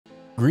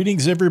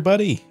Greetings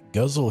everybody,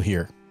 Guzzle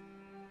here.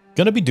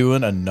 Gonna be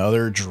doing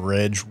another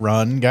dredge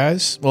run,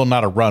 guys. Well,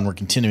 not a run, we're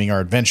continuing our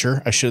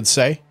adventure, I should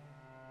say.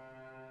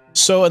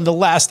 So in the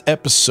last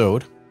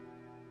episode,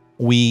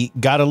 we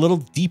got a little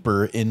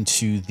deeper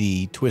into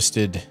the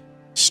Twisted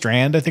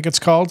Strand, I think it's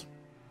called.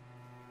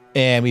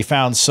 And we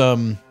found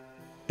some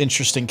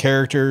interesting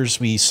characters.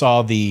 We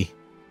saw the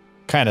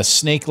kind of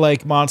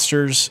snake-like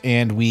monsters,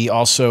 and we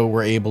also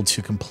were able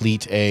to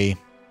complete a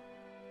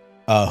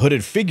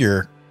hooded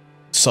figure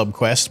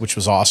subquest, which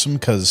was awesome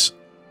because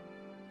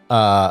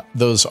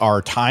those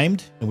are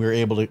timed, and we were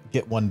able to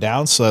get one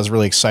down, so that's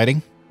really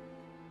exciting.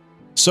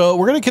 So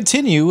we're going to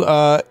continue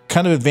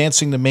kind of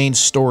advancing the main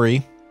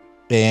story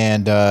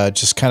and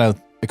just kind of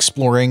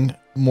exploring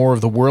more of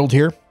the world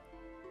here.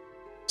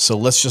 So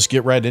let's just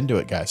get right into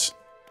it, guys.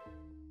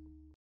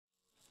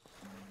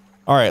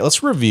 All right,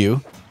 let's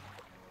review.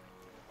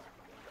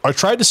 I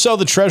tried to sell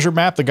the treasure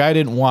map. The guy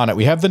didn't want it.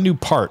 We have the new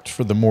part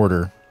for the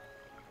mortar.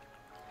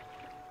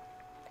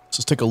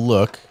 Let's take a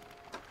look.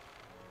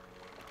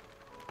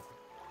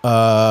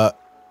 Okay.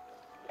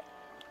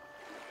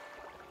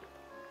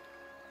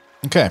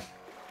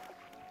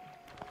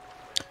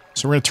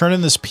 So we're going to turn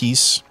in this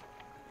piece.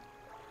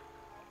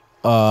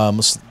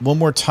 One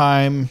more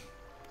time.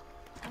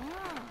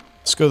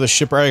 Let's go to the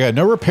shipyard.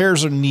 No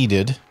repairs are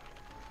needed.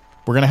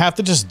 We're going to have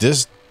to just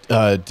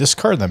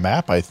discard the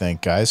map, I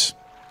think, guys.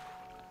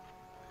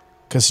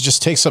 Because it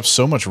just takes up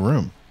so much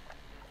room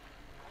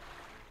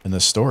in the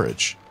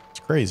storage.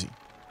 It's crazy.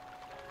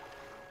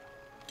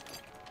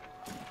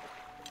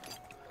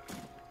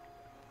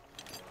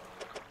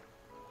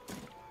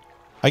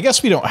 I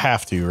guess we don't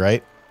have to,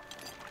 right?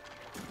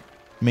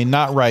 I mean,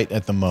 not right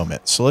at the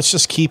moment. So let's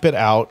just keep it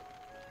out.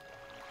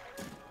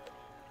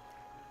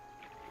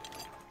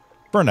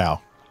 For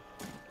now.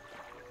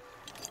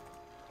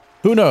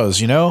 Who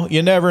knows, you know?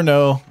 You never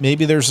know.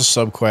 Maybe there's a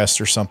subquest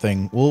or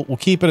something. We'll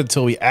keep it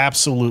until we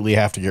absolutely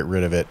have to get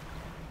rid of it.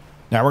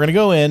 Now we're going to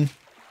go in,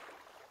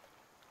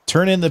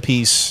 turn in the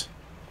piece,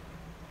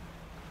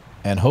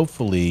 and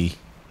hopefully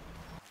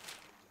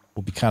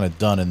we'll be kind of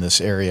done in this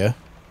area.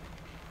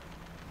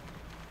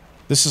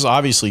 This is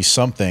obviously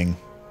something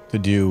to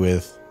do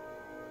with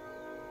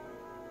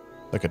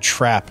like a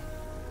trap.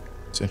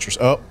 It's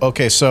interesting. Oh,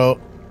 okay, so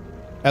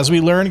as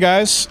we learn,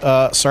 guys,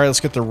 sorry,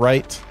 let's get the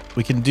right.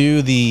 We can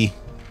do the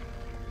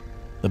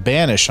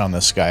banish on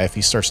this guy if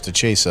he starts to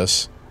chase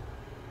us.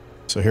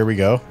 So here we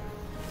go.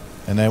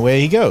 And then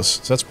away he goes.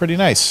 So that's pretty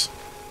nice.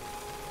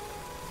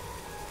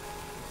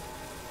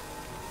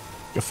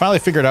 I finally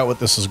figured out what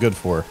this is good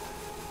for.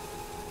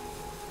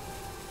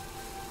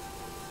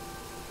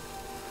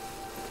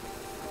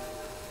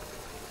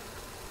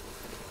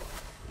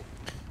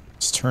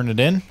 Let's turn it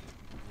in.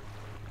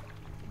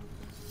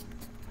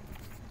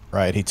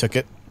 Right, he took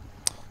it.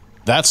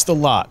 That's the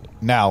lot.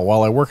 Now,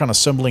 while I work on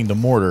assembling the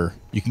mortar,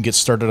 you can get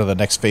started on the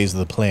next phase of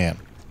the plan.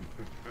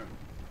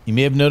 You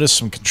may have noticed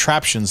some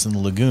contraptions in the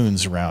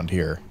lagoons around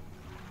here.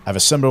 I've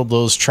assembled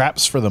those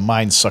traps for the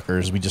mine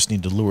suckers. We just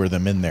need to lure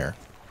them in there.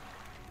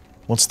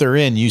 Once they're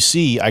in, you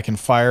see I can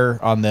fire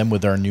on them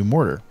with our new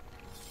mortar.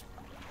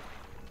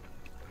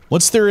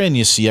 Once they're in,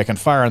 you see I can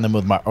fire on them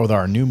with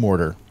our new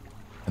mortar.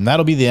 And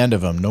that'll be the end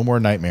of them. No more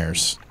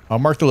nightmares. I'll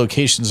mark the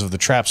locations of the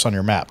traps on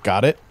your map.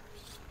 Got it?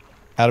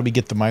 How do we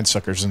get the mine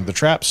suckers into the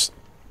traps?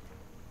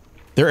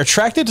 They're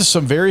attracted to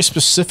some very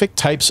specific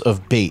types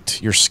of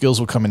bait. Your skills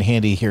will come in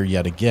handy here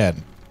yet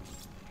again.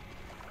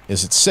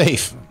 Is it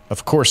safe?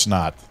 Of course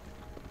not.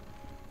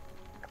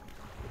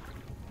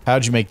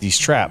 How'd you make these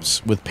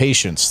traps? With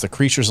patience. The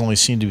creatures only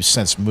seem to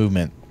sense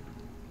movement.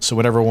 So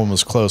whenever one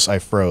was close, I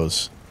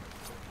froze.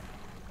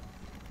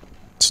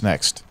 What's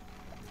next?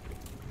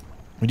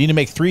 We need to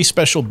make 3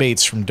 special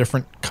baits from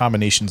different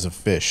combinations of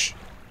fish.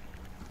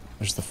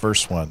 There's the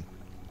first one.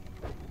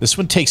 This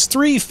one takes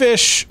 3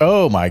 fish.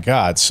 Oh my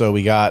god. So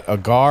we got a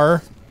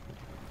gar.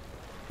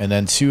 And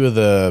then 2 of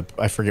the...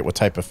 I forget what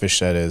type of fish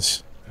that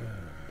is.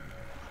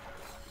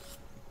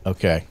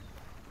 Okay.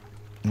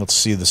 Let's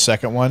see the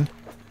second one.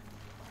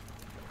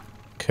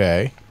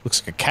 Okay.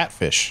 Looks like a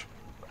catfish.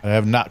 I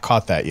have not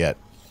caught that yet.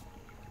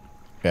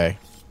 Okay.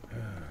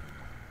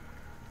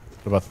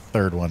 What about the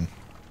third one?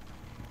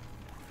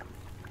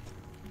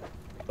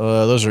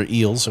 Those are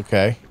eels.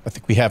 Okay. I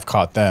think we have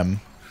caught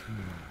them.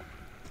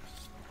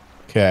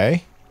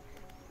 Okay.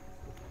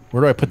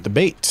 Where do I put the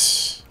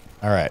bait?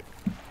 Alright.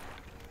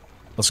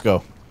 Let's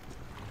go.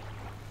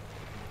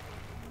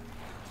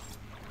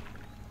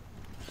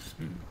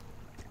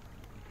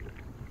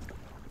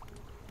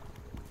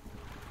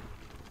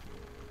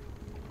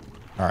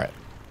 Alright.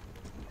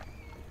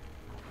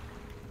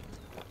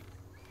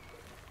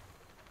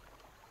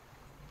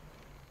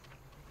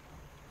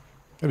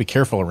 Gotta be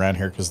careful around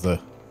here because the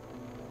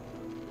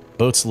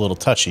boat's a little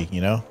touchy, you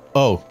know?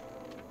 Oh.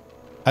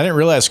 I didn't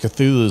realize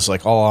Cthulhu's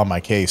like all on my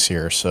case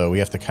here, so we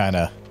have to kind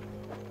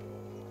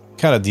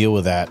of deal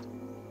with that.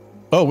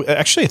 Oh,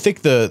 actually, I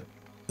think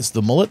is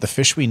the mullet the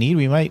fish we need.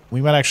 We might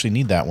actually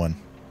need that one.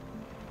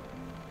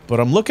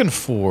 But I'm looking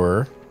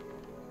for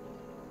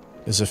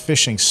is a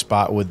fishing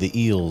spot with the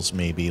eels,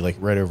 maybe, like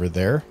right over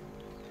there.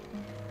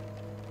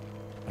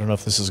 I don't know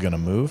if this is going to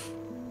move.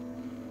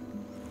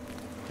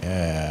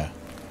 Yeah.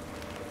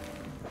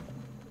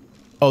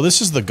 Oh,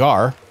 this is the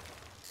gar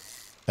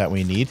that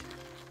we need.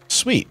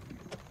 Sweet.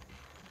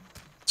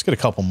 Let's get a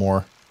couple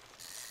more.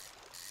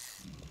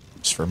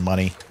 Just for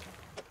money.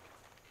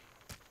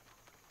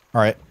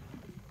 Alright.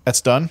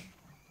 That's done.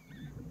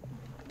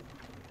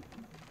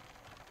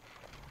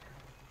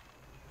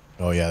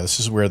 Oh yeah, this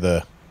is where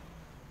the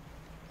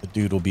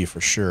dude will be for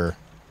sure.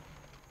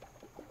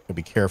 Gotta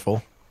be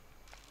careful.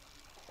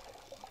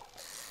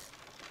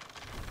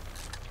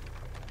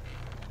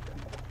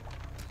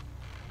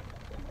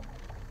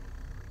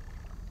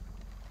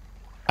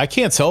 I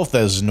can't tell if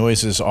those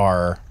noises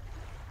are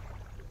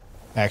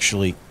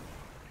actually...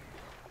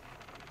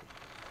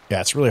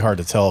 Yeah, it's really hard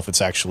to tell if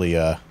it's actually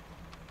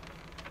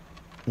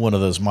one of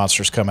those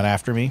monsters coming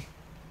after me.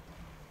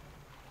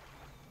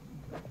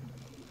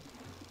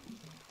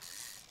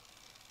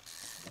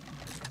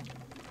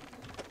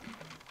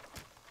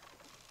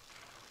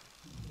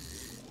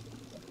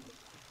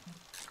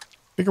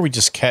 Figure we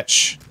just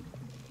catch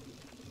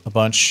a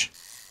bunch.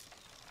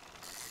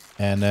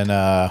 And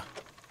then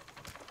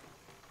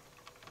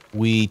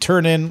we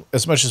turn in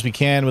as much as we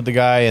can with the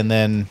guy, and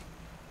then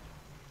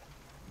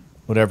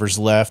whatever's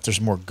left,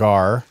 there's more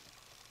gar.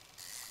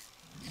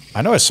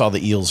 I know I saw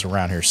the eels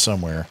around here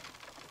somewhere.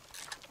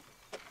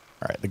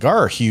 Alright, the gar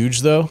are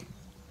huge, though.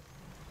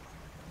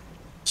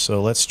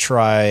 So let's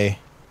try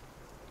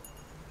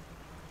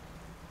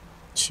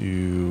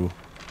to...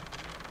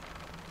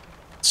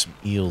 some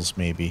eels,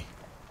 maybe.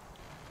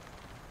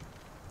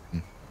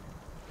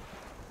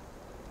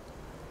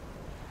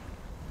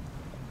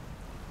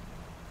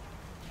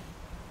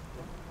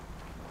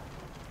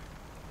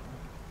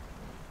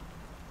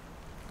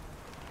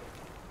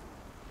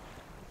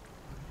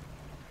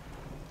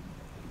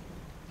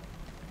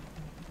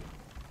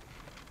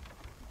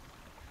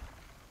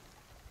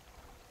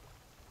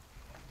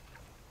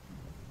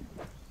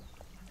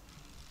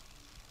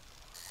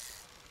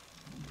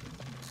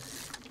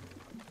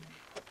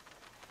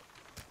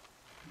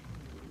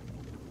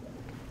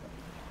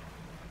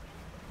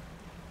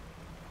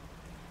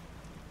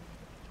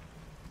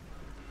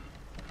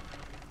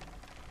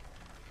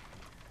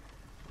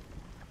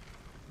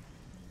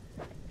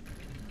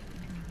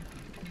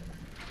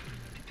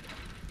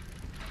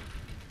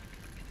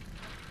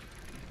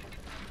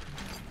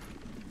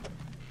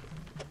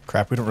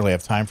 Crap, we don't really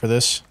have time for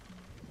this.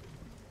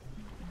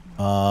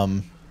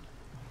 Let's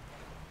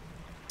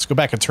go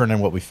back and turn in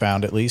what we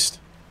found at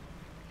least.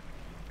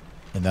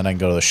 And then I can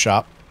go to the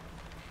shop.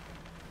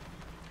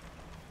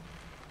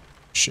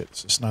 Shit,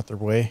 is this not their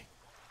way?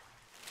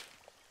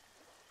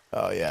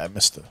 Oh yeah, I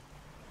missed the...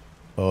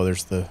 Oh,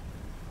 there's the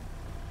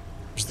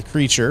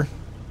creature.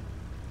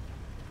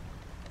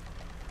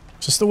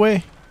 Is this the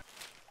way?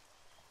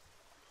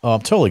 Oh,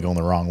 I'm totally going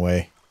the wrong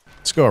way.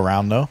 Let's go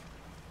around though.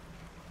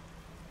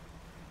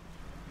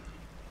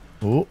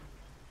 Ooh.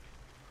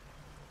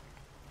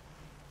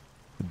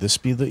 Could this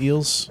be the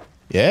eels?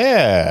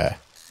 Yeah!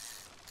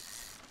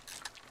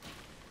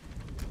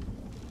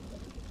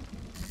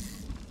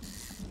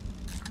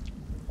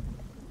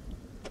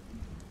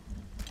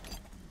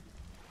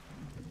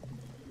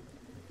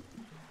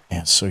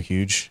 Man, it's so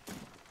huge.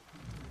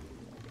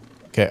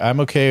 Okay, I'm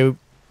okay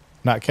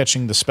not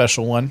catching the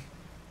special one.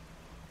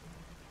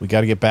 We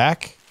gotta get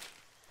back.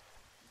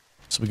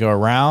 So we go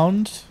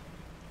around.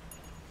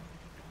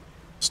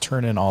 Let's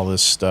turn in all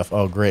this stuff.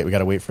 Oh, great. We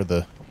gotta wait for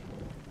the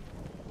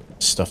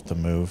stuff to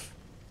move.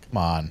 Come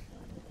on.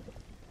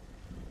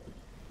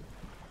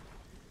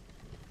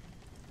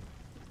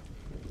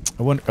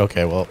 I wonder...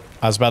 Okay, well,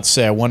 I was about to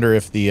say, I wonder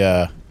if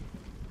the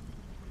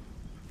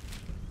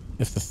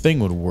thing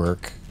would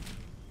work.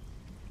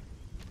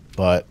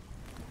 But...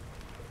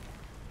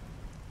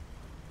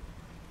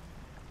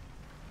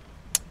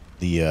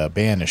 the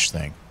banish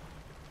thing.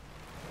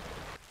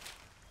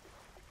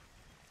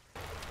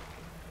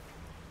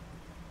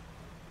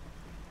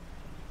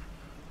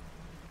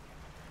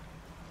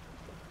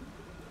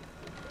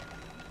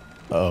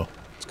 Uh-oh.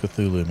 It's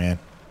Cthulhu, man.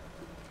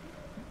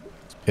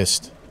 It's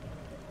pissed.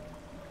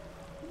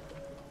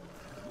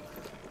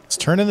 Let's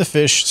turn in the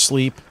fish,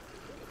 sleep.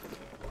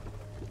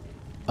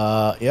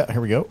 Yeah, here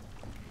we go.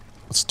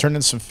 Let's turn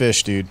in some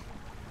fish, dude.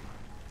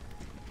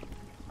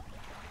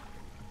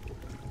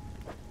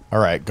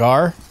 Alright,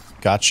 gar.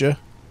 Gotcha.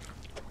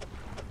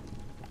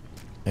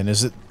 And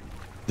is it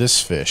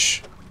this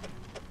fish?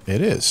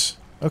 It is.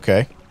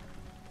 Okay.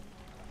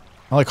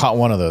 I only caught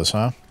one of those,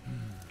 huh?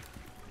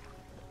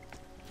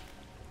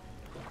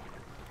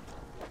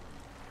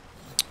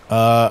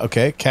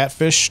 Okay,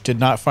 catfish. Did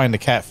not find the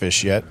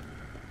catfish yet.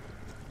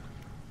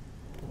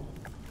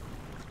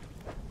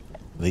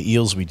 The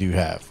eels we do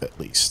have, at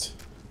least.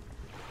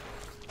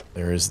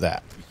 There is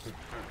that.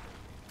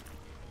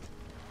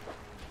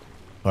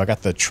 Oh, I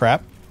got the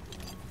trap.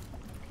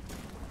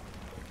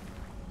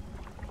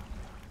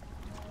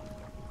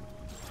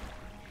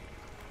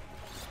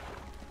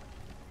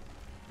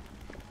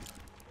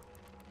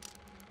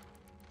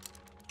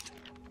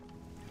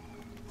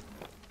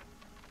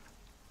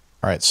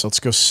 Alright, so let's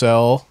go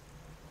sell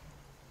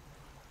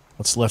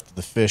what's left of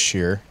the fish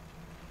here.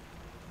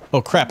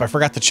 Oh crap, I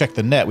forgot to check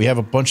the net. We have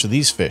a bunch of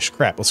these fish.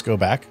 Crap, let's go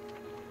back.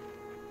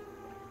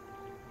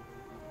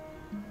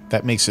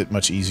 That makes it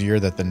much easier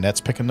that the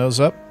net's picking those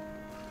up.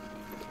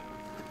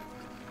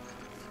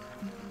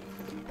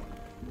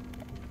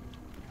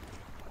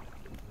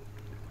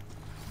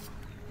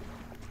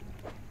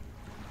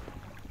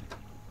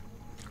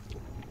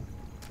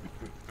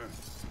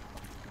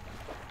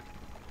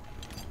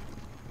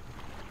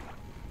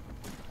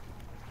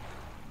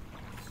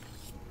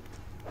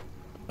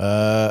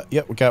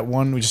 Yep, we got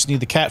one. We just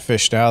need the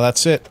catfish now.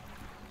 That's it.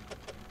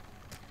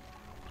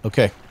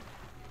 Okay.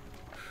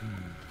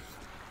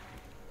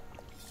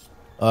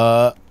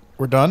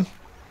 We're done.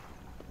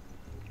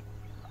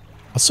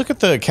 Let's look at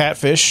the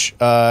catfish,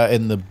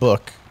 in the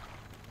book.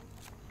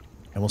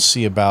 And we'll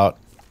see about...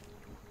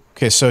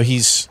 Okay, so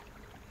he's...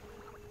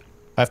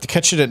 I have to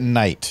catch it at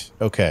night.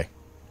 Okay.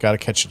 Gotta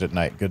catch it at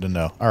night. Good to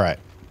know. Alright.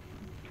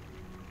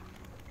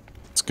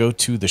 Let's go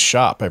to the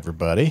shop,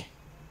 everybody.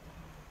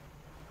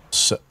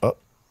 So,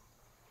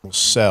 we'll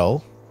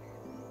sell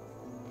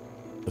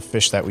the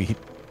fish that we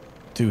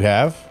do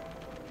have.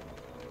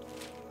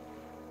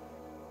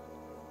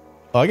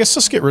 Well, I guess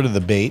let's get rid of the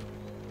bait.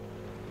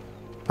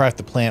 Probably have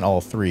to plant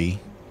all three.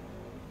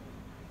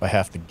 If I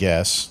have to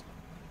guess.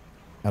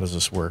 How does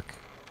this work?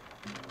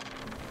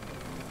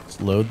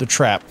 Let's load the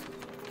trap.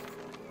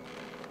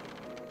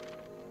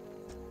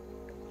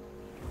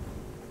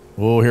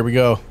 Oh, here we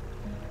go.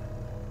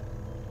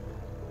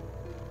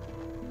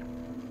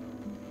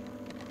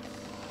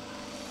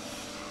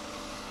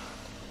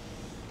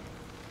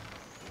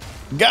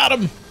 Got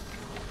him!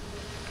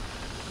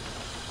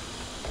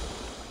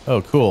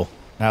 Oh, cool.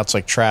 Now it's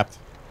like trapped.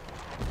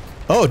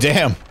 Oh,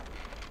 damn!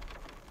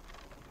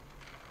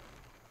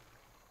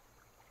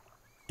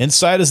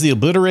 Inside is the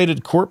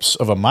obliterated corpse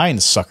of a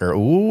mine sucker.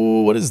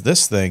 Ooh, what is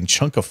this thing?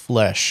 Chunk of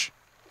flesh.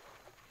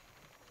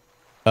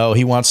 Oh,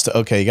 he wants to...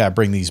 Okay, you gotta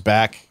bring these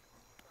back.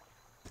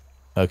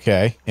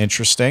 Okay,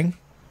 interesting.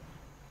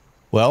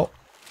 Well,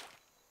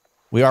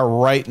 we are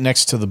right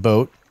next to the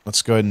boat.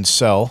 Let's go ahead and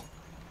sell.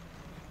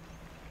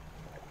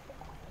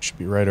 Should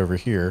be right over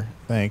here,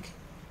 I think.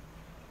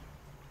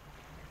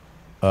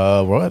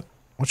 What?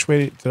 Which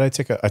way did I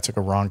take I took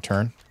a wrong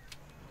turn.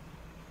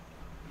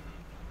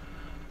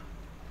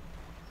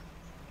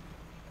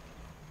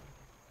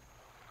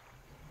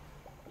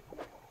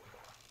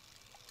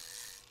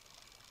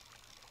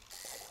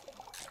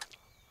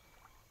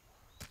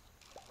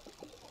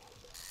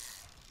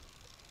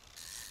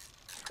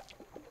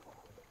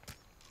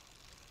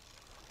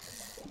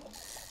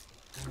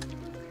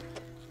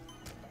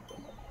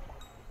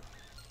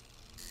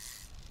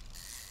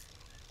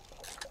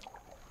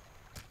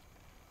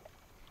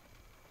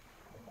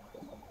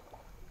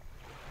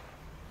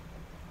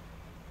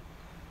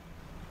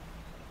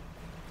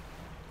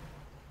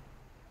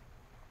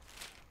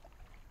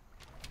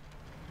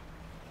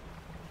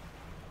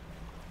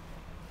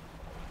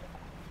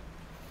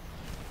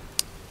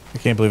 I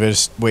can't believe I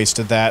just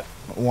wasted that.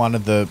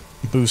 Wanted the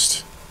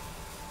boost.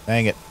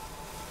 Dang it.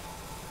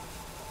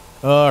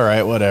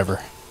 Alright,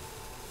 whatever.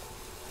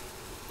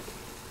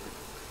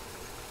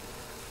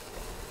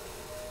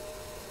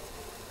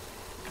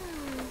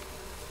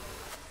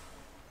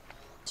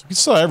 So we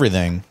saw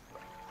everything.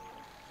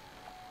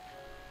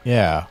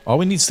 Yeah, all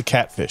we need is the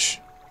catfish.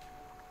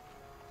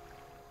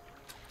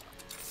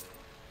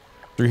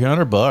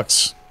 300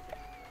 bucks.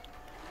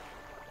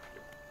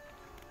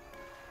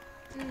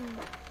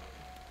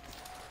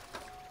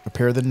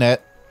 Repair the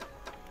net.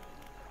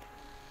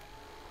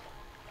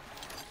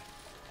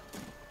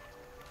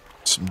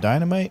 Some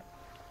dynamite.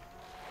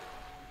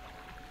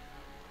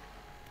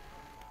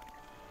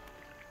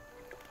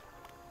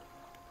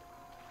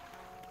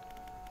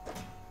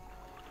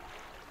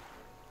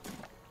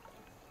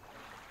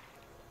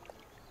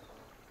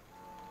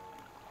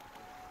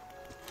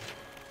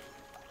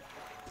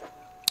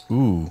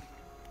 Ooh.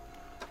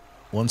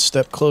 One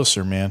step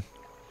closer, man.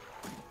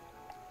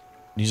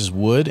 Uses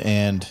wood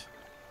and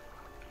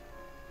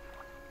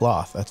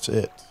cloth. That's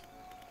it.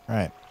 All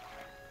right.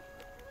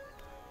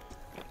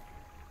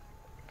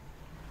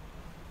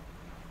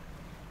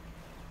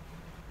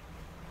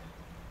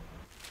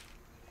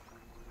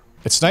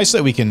 It's nice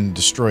that we can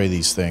destroy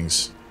these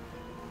things.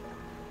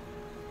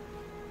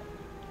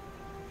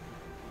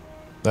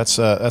 That's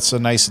a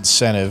nice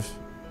incentive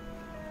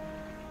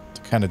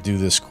to kind of do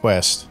this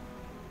quest.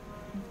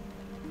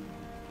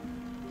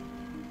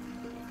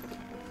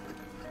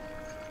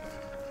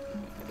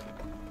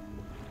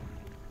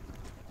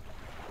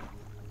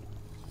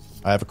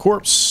 I have a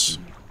corpse.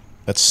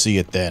 Let's see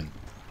it then.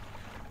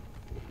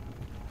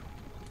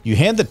 You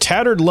hand the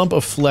tattered lump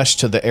of flesh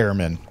to the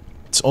airman.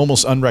 It's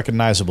almost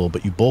unrecognizable,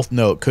 but you both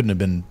know it couldn't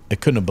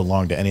have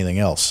belonged to anything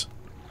else.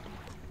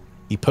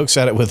 He pokes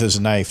at it with his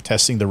knife,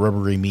 testing the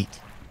rubbery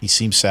meat. He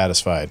seems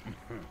satisfied.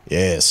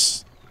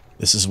 Yes,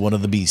 this is one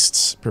of the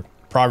beasts.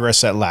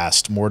 Progress at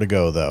last. More to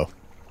go, though.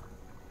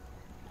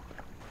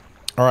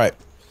 Alright,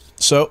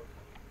 so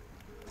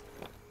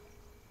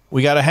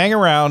we gotta hang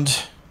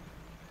around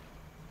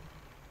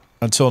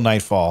until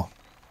nightfall,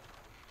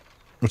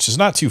 which is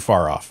not too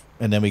far off.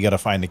 And then we got to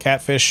find the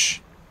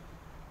catfish.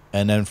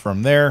 And then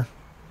from there,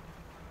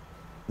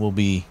 we'll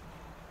be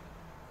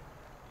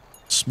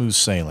smooth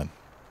sailing.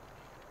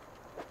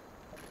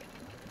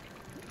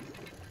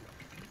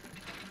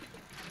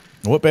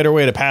 What better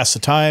way to pass the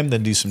time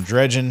than do some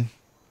dredging?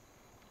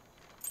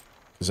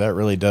 Because that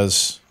really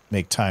does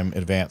make time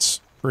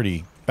advance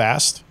pretty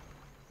fast.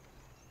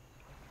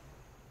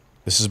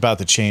 This is about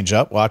to change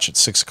up. Watch at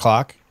 6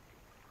 o'clock.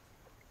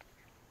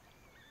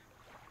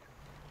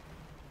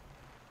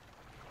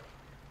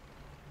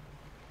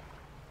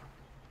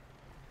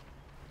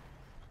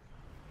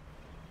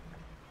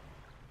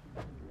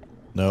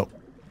 Nope.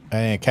 That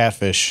ain't a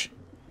catfish.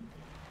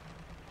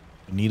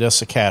 We need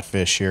us a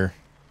catfish here.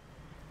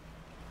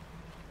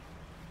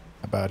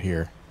 How about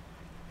here?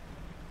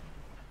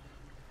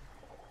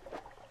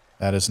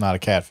 That is not a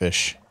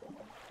catfish.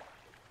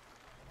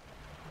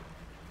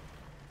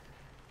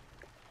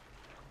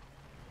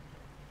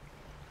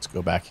 Let's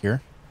go back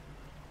here.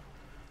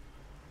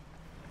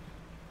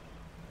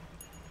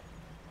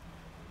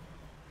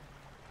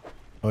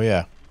 Oh,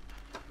 yeah.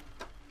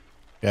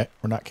 Okay,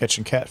 we're not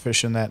catching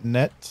catfish in that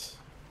net.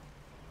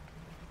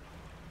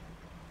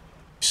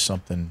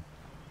 Something.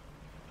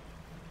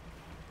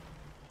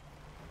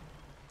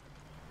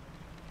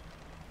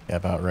 Yeah,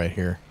 about right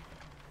here.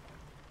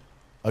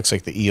 Looks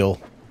like the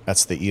eel.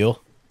 That's the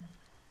eel.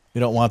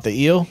 We don't want the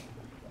eel.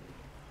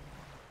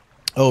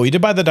 Oh, we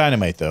did buy the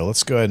dynamite, though.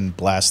 Let's go ahead and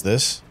blast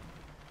this.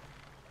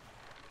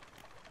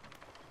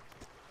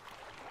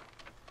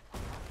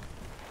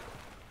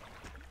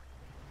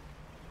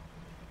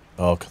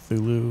 Oh,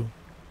 Cthulhu.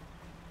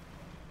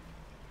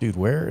 Dude,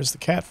 where is the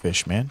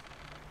catfish, man?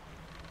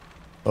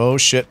 Oh,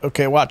 shit.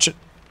 Okay, watch it.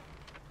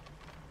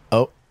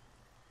 Oh.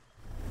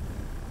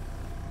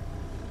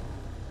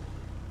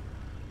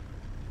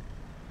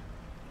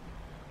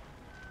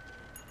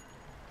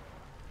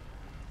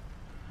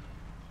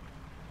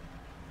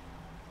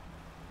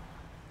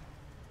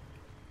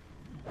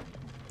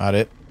 Not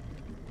it.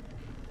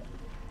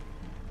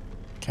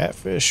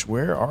 Catfish,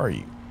 where are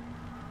you?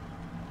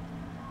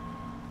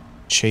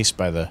 Chased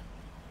by the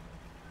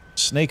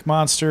snake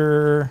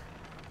monster.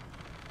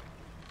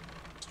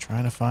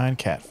 Trying to find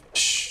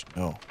catfish.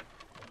 No.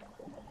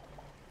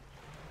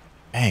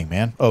 Dang,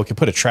 man. Oh, we can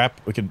put a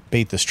trap. We can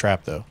bait this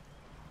trap, though.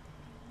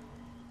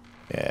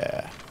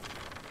 Yeah.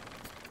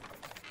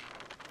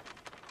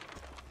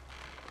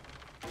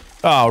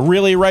 Oh,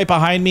 really? Right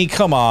behind me?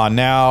 Come on,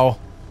 now.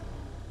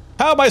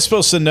 How am I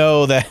supposed to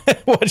know that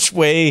which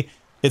way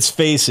it's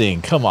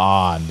facing? Come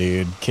on,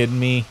 dude. Kidding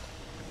me?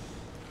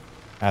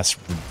 That's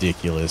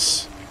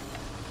ridiculous.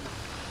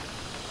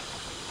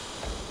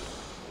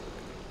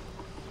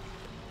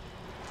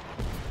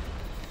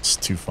 It's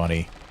too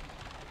funny.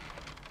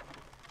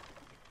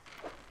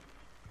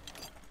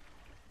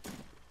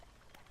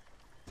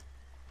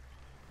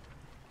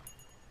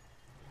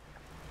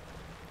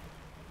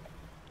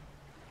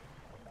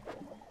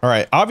 All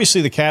right,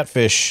 obviously the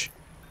catfish,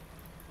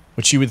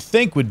 which you would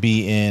think would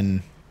be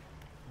in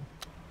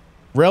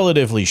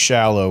relatively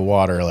shallow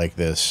water like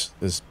this,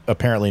 is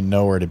apparently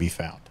nowhere to be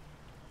found.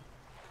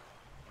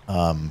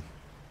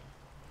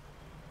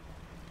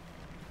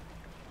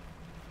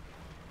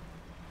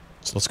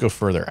 So let's go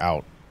further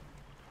out.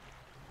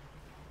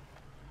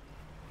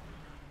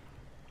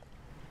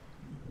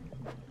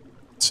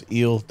 It's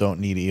eel, don't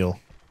need eel.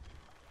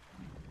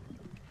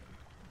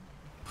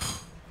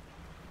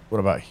 What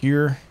about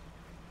here?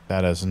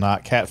 That is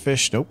not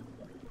catfish. Nope.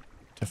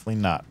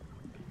 Definitely not.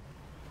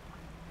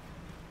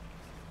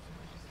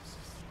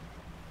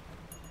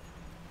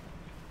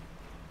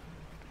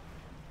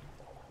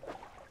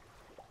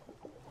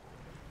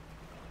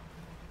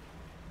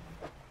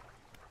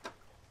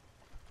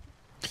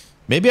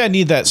 Maybe I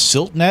need that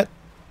silt net.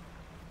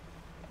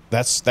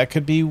 That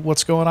could be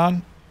what's going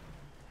on.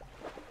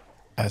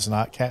 That's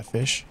not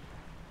catfish.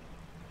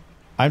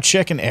 I'm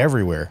checking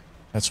everywhere.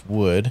 That's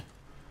wood.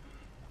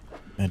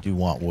 I do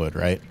want wood,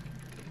 right?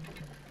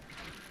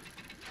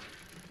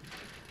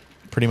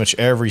 Pretty much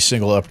every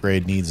single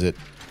upgrade needs it.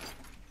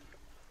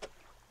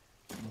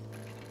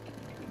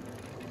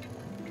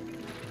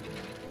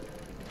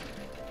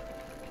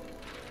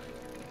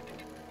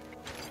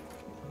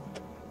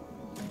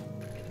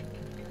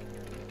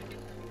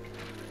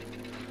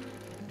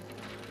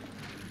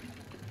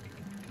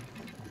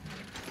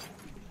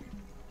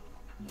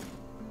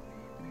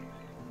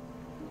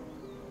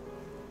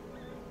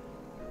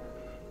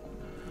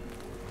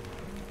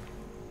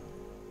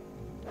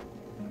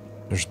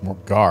 There's more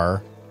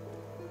gar.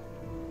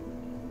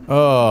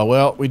 Oh,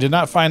 well, we did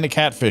not find the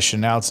catfish,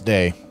 and now it's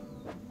day.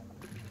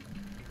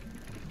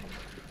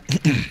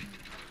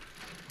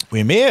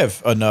 We may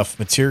have enough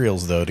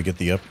materials, though, to get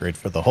the upgrade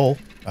for the hull.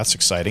 That's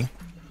exciting.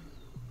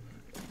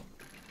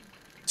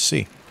 Let's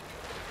see.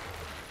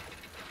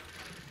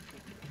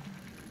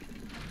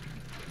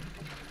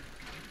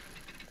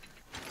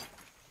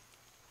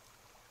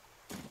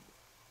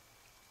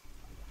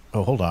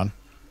 Oh, hold on.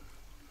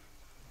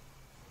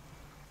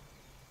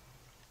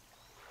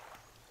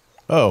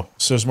 Oh,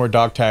 so there's more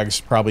dog tags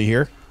probably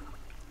here.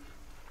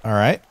 All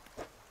right.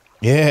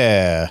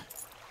 Yeah.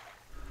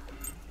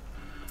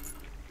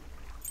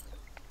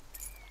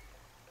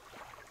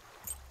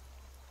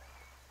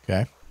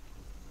 Okay.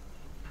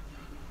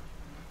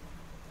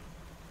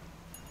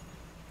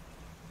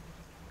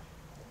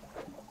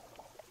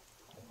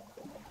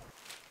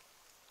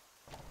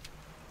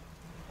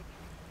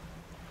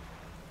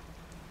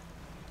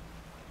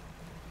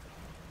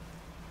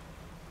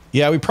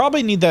 Yeah, we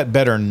probably need that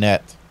better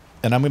net.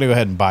 And I'm going to go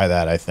ahead and buy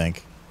that, I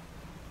think.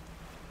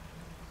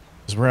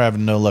 Because we're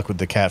having no luck with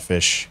the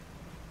catfish.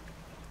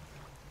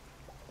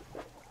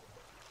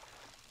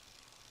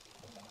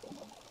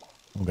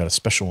 We've got a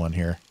special one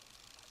here.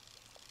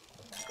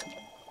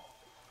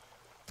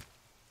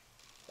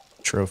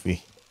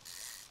 Trophy.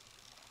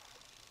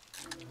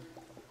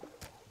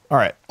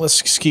 Alright,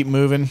 let's just keep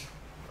moving.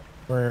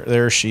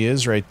 There she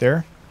is, right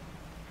there.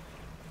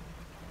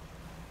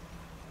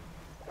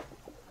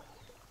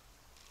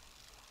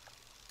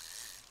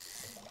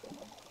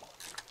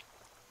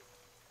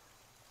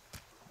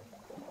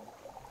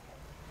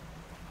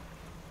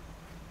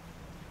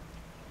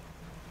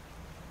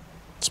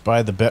 Let's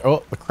buy the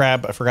oh, the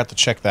crab. I forgot to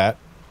check that.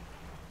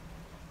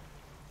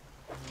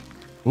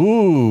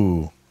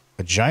 Ooh,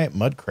 a giant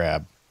mud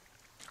crab.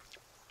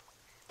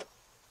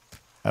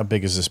 How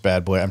big is this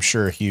bad boy? I'm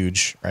sure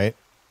huge, right?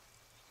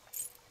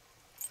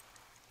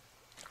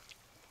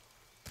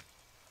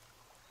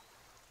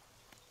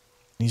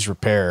 Needs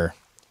repair.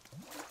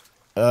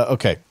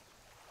 Okay.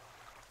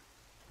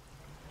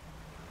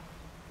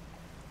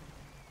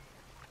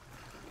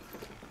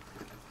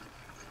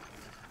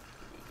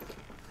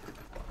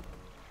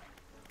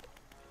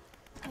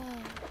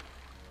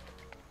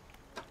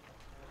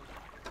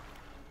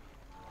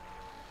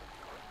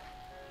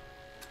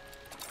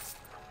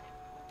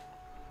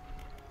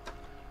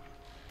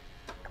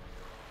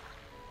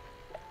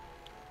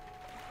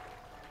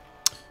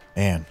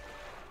 Man.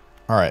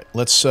 Alright,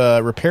 let's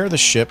repair the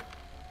ship.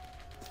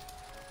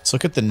 Let's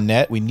look at the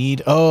net. We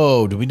need...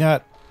 Oh, do we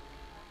not...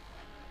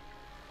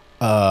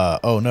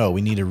 Oh no,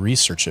 we need to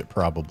research it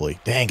probably.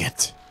 Dang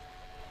it.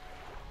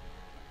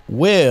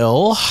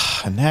 Well,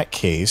 in that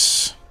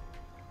case,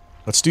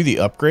 let's do the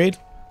upgrade.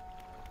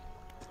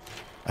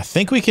 I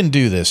think we can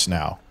do this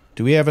now.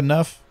 Do we have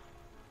enough?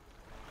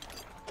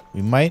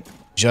 We might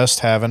just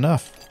have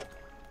enough.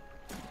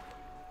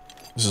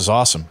 This is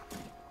awesome.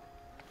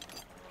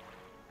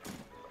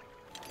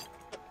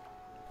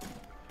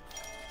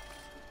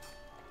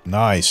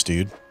 Nice,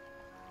 dude.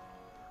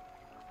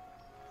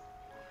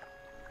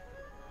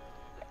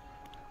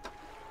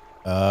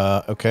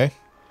 Okay.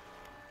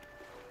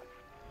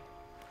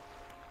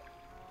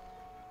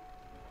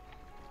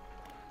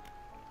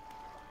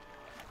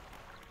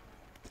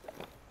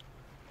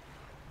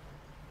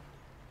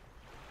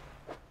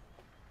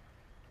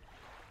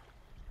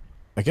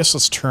 I guess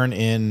let's turn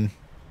in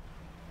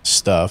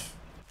stuff.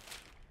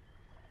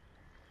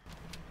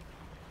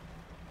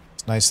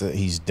 It's nice that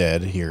he's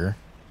dead here.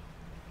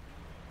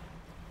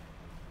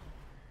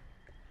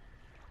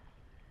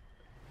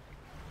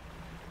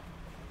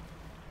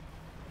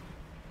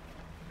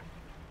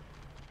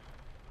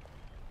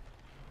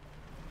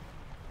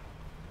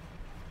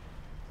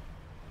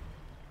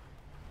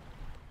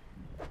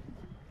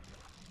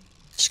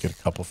 Let's get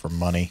a couple for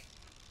money.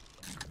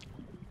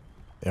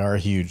 They are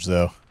huge,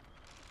 though.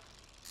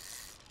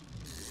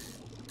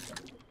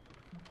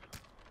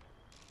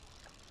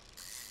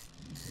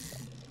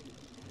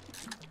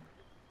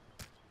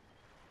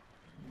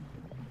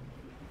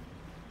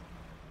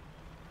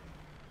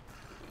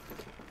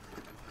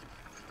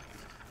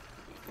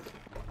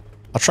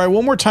 I'll try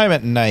one more time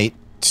at night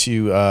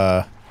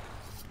to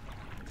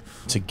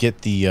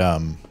get the,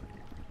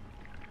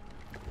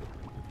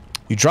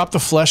 You drop the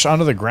flesh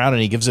onto the ground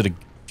and he gives it a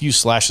few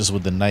slashes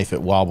with the knife.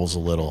 It wobbles a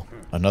little.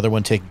 Another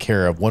one taken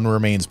care of. One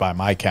remains by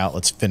my count.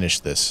 Let's finish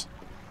this.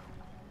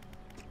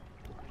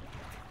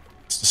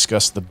 Let's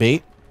discuss the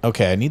bait.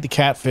 Okay, I need the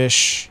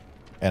catfish,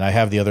 and I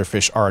have the other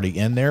fish already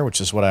in there,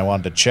 which is what I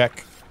wanted to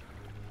check.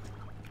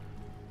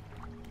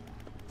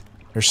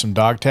 There's some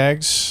dog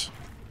tags.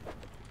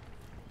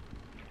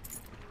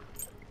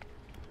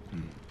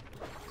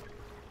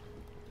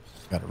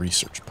 Got a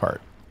research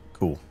part.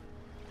 Cool.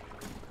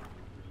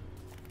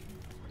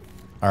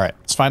 Alright,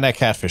 let's find that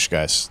catfish,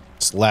 guys.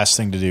 It's the last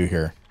thing to do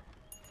here.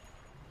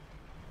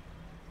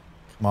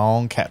 Come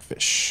on,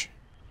 catfish.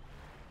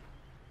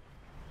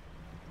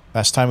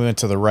 Last time we went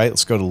to the right,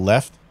 let's go to the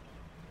left.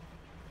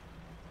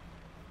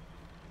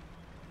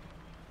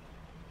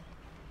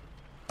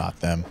 Not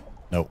them.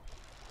 Nope.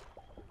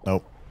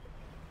 Nope.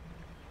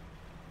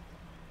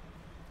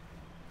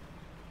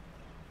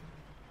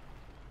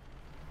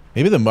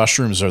 Maybe the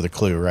mushrooms are the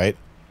clue, right?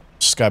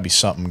 There's gotta be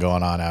something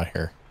going on out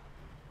here.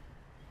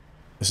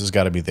 This has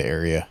got to be the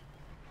area.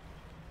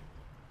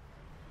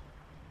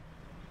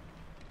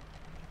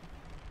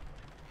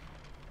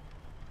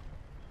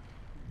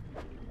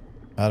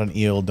 Not an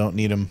eel. Don't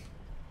need him.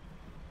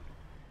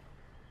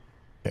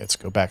 Okay, let's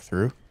go back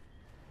through.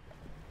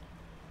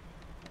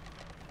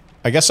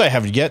 I guess I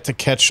have yet to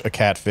catch a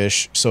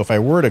catfish, so if I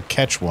were to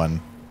catch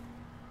one,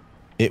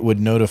 it would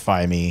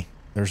notify me.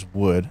 There's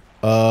wood.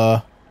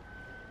 Yeah,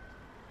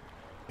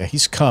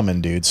 he's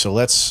coming, dude. So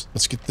let's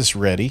get this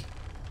ready.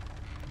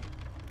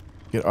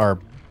 Get our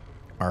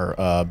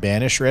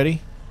banish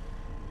ready.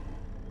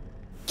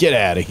 Get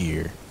out of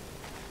here.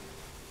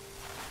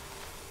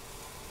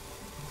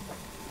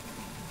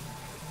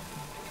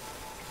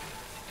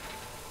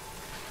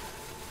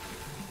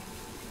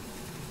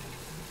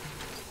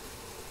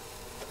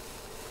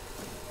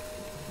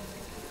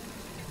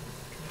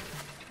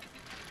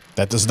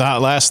 That does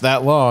not last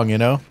that long, you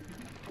know?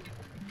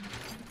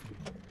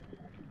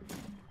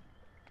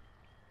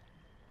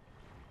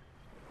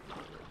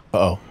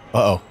 Uh-oh.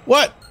 Uh-oh.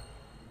 What?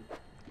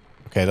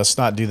 Okay, let's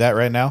not do that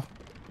right now.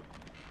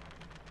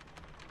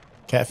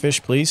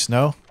 Catfish, please?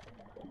 No?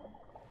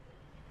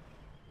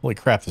 Holy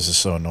crap, this is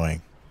so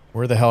annoying.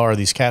 Where the hell are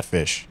these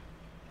catfish?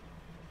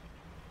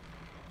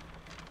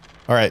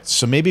 Alright,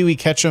 so maybe we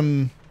catch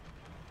them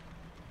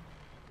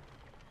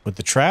with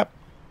the trap?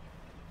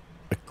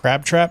 The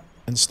crab trap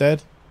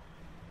instead?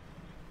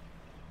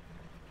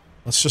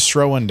 Let's just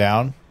throw one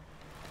down.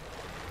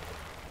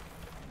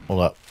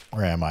 Hold up.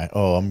 Where am I?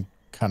 Oh, I'm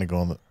kind of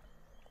going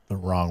the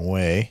wrong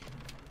way.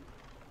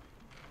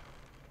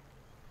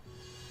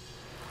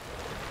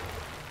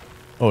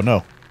 Oh,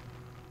 no.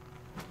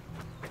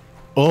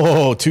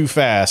 Oh, too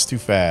fast, too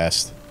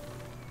fast.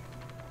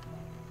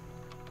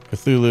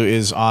 Cthulhu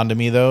is on to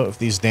me, though, if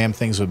these damn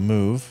things would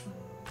move.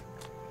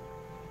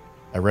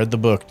 I read the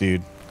book,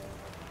 dude.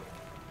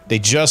 They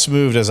just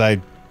moved as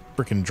I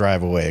freaking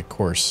drive away, of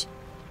course.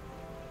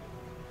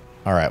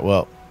 Alright,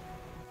 well.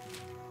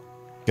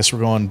 Guess we're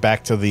going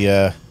back to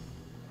the,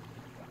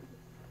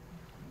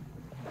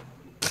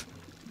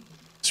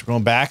 So we're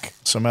going back,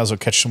 so I might as well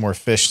catch some more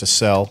fish to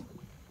sell.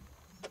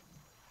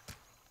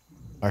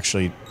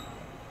 Actually,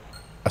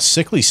 a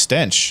sickly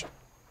stench.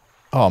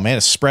 Oh man,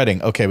 it's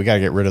spreading. Okay, we gotta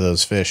get rid of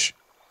those fish.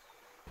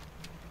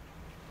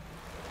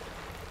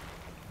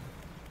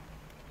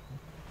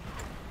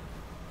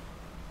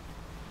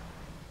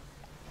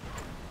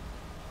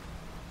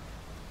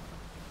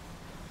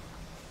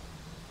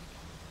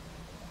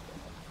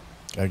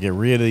 Gotta get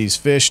rid of these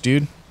fish,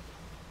 dude.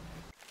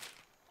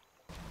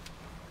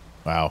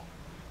 Wow.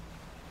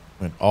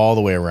 Went all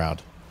the way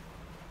around.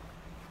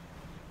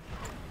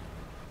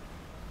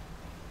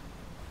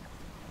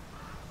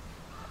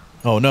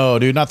 Oh no,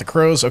 dude, not the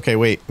crows. Okay,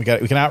 wait. We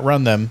can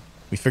outrun them.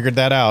 We figured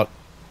that out.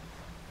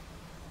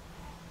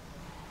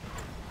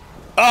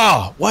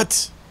 Oh,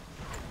 what?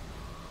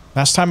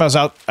 Last time I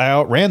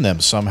outran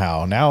them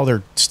somehow. Now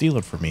they're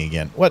stealing from me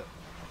again. What?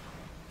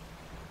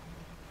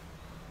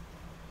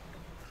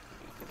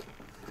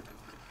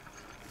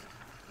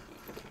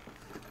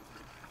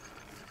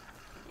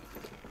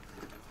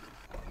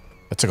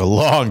 That took a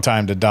long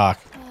time to dock.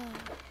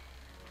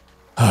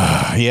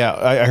 Yeah,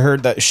 I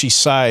heard that she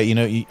sigh. You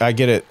know, I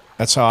get it.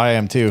 That's how I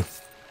am too.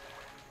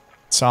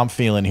 That's how I'm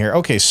feeling here.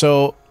 Okay,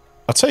 so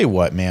I'll tell you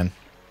what, man.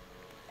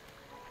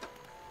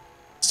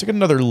 Let's take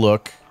another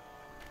look.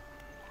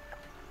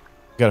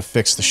 Gotta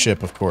fix the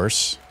ship, of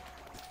course.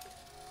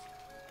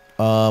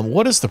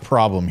 What is the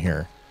problem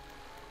here?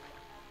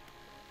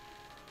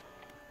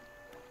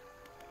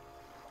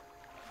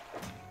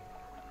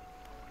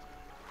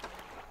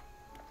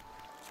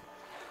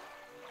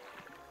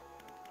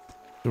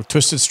 The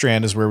Twisted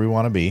Strand is where we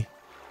want to be.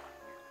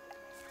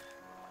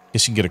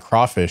 Guess you can get a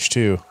crawfish,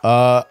 too.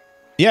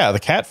 Yeah, the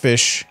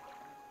catfish.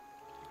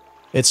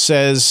 It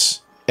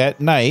says, at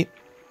night,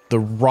 the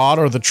rod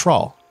or the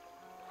trawl.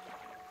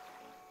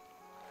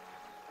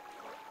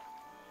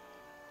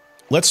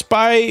 Let's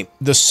buy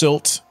the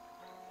silt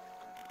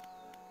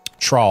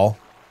trawl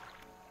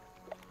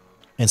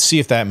and see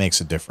if that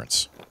makes a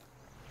difference.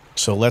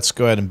 So let's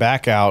go ahead and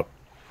back out.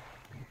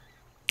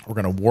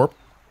 We're going to warp.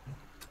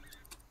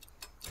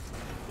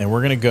 And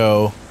we're going to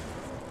go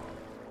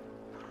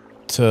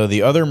to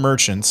the other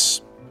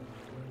merchants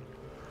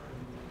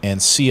and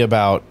see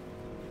about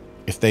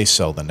if they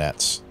sell the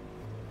nets.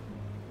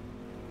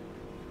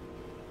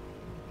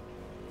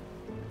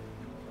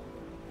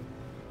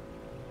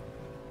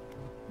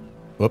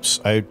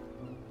 Whoops, I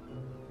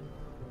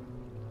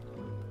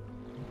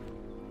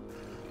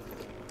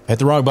hit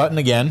the wrong button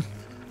again.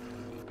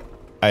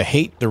 I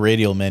hate the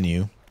radial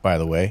menu, by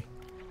the way.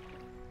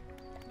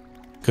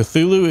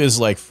 Cthulhu is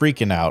like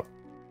freaking out.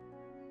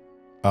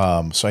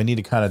 So I need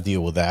to kind of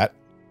deal with that.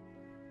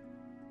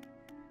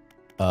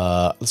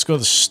 Let's go to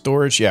the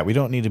storage. Yeah, we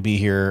don't need to be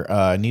here.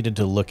 I needed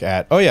to look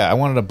at... Oh yeah, I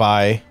wanted to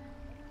buy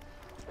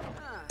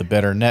the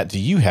better net. Do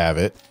you have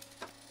it?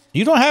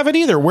 You don't have it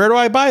either. Where do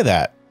I buy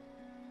that?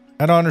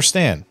 I don't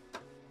understand.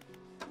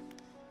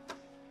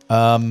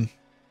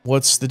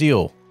 What's the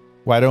deal?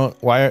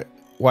 Why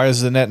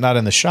is the net not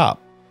in the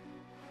shop?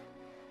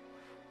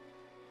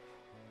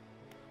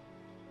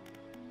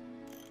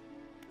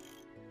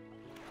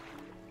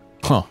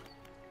 Huh.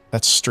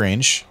 That's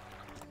strange.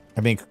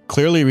 I mean,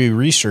 clearly we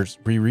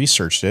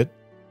researched it.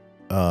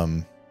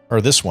 Or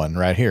this one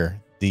right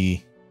here.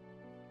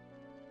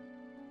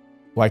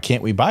 Why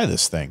can't we buy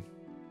this thing?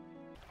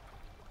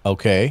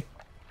 Okay.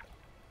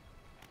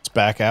 Let's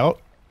back out.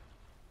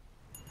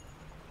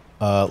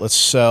 Let's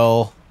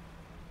sell...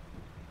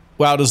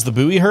 Wow, does the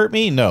buoy hurt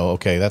me? No,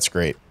 okay, that's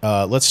great.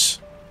 Let's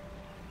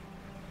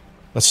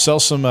sell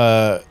some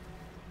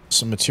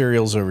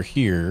materials over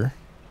here.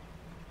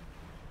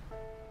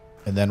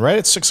 And then right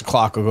at 6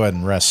 o'clock, we'll go ahead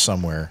and rest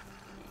somewhere.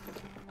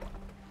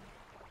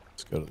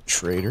 Let's go to the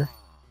trader.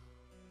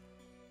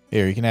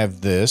 Here, you can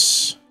have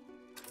this.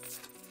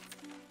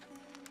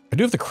 I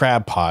do have the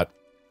crab pot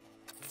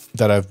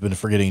that I've been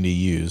forgetting to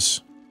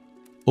use.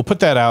 We'll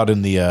put that out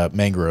in the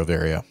mangrove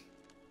area.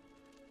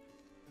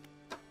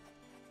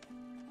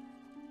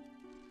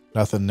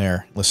 Nothing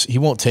there. He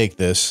won't take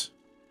this.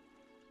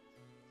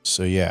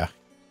 So yeah.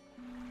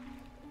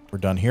 We're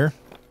done here.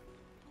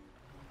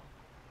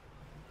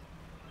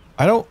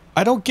 I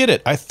don't get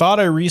it. I thought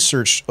I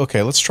researched...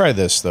 Okay, let's try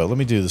this, though. Let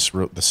me do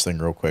this thing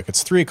real quick.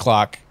 It's 3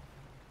 o'clock.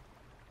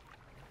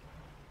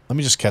 Let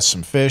me just catch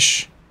some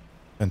fish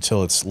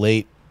until it's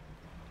late.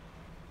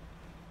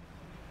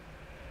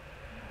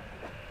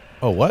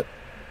 Oh, what?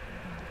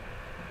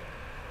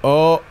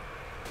 Oh.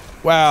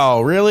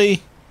 Wow,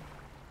 really?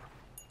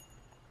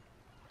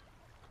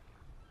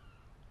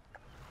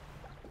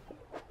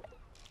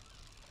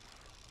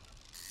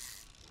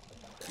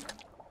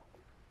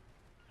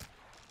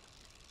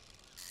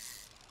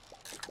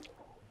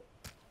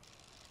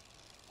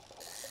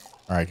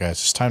 Alright, guys,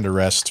 it's time to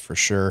rest for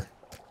sure.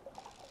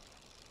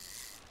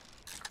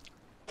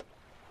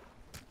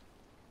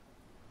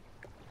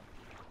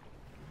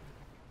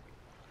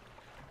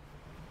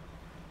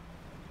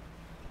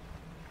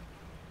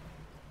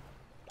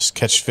 Just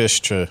catch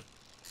fish to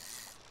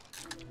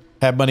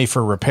have money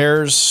for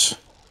repairs.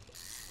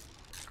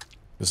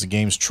 Because the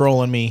game's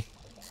trolling me.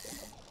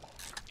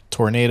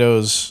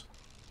 Tornadoes.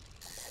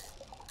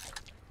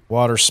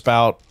 Water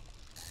spout.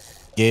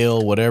 Gale,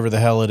 whatever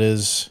the hell it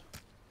is.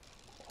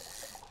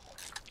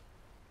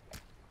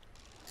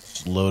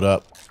 Load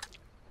up.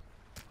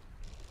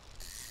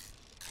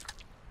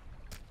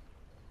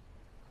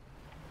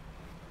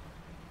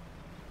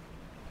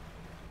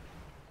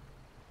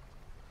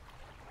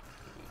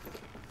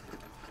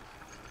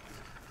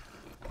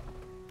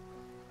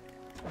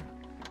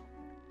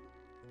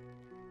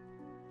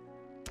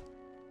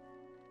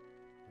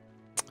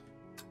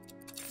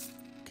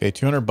 Okay,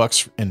 200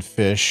 bucks in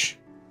fish.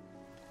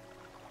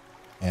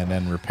 And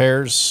then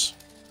repairs.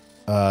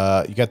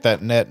 You got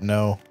that net?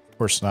 No. Of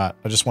course not.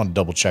 I just want to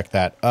double check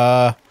that.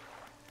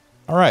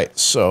 Alright,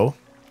 so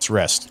let's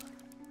rest.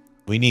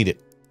 We need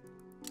it.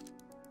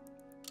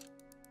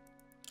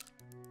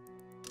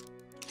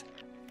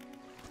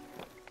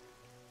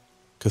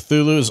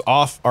 Cthulhu is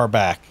off our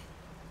back.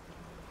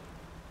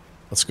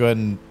 Let's go ahead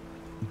and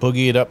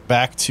boogie it up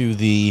back to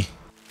the...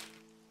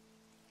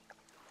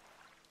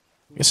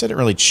 I guess I didn't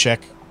really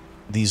check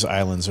these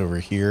islands over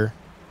here.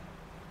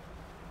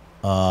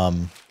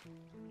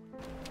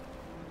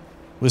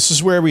 This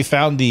is where we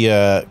found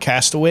the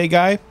castaway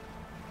guy.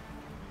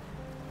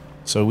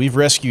 So we've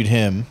rescued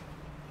him.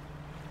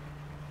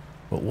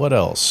 But what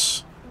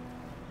else?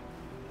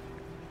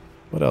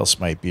 What else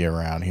might be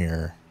around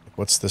here?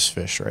 What's this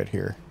fish right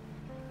here?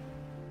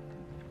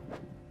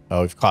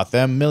 Oh, we've caught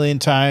them a million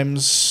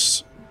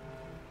times.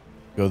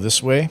 Go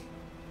this way.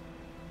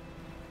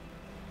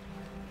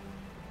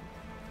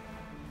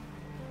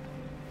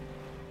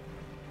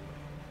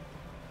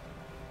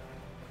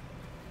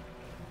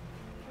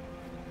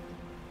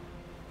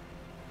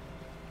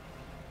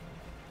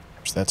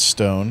 There's that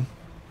stone.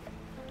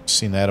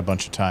 Seen that a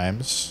bunch of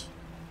times.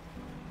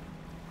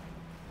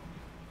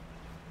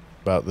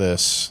 About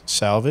this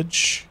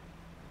salvage.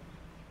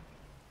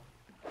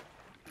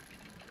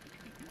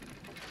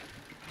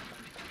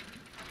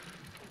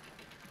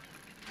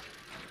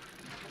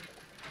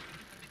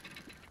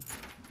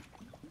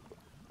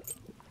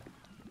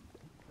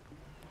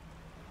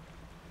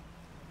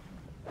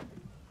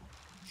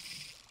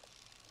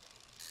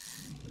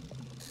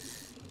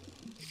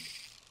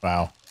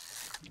 Wow.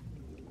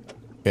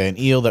 Okay, an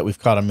eel that we've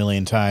caught a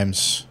million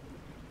times.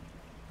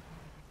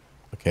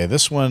 Okay,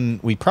 this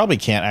one we probably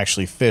can't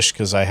actually fish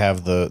because I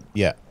have the...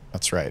 Yeah,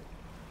 that's right.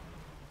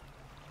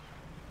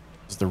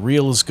 The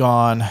reel is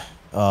gone.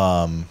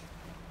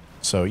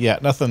 So, yeah,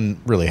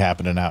 nothing really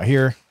happening out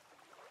here.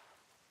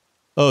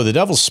 Oh, the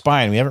Devil's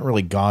Spine. We haven't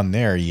really gone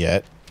there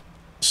yet.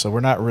 So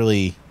we're not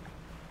really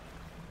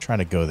trying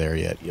to go there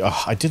yet.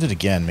 Oh, I did it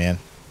again, man.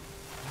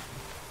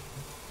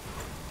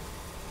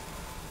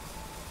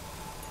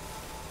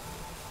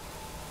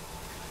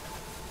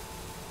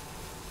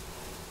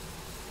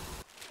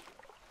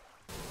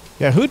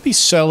 Yeah, who'd be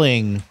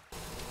selling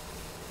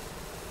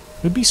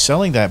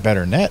that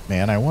better net,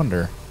 man? I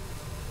wonder.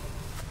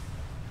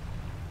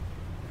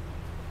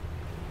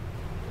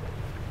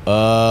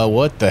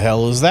 What the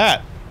hell is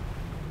that?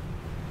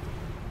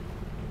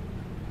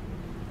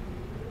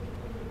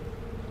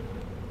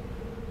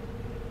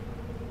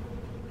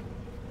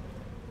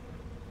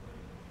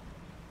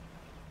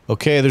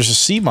 Okay, there's a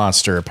sea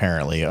monster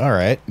apparently. All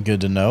right, good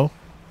to know.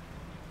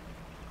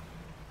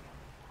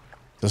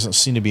 Doesn't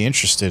seem to be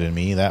interested in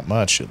me that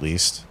much, at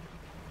least.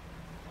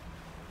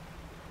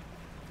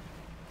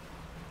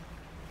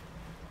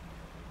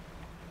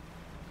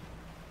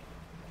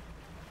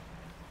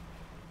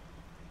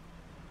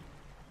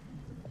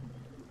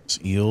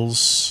 It's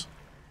eels.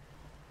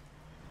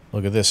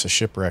 Look at this, a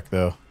shipwreck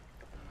though.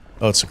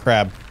 Oh, it's a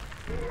crab.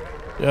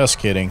 Just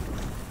kidding.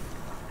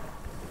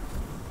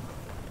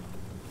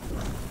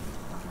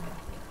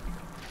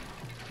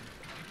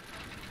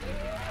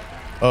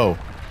 Oh.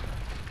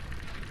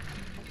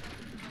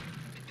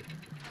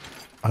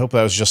 I hope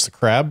that was just the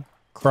crab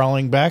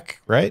crawling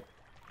back, right?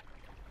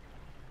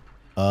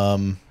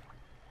 What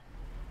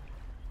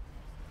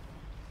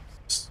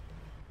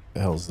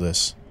the hell's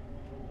this?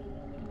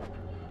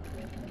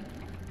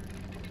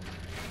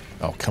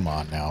 Oh, come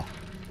on now.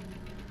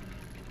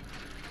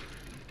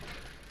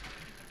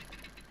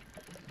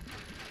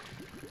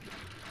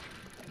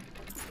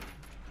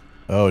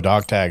 Oh,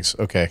 dog tags.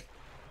 Okay.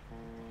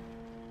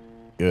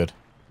 Good.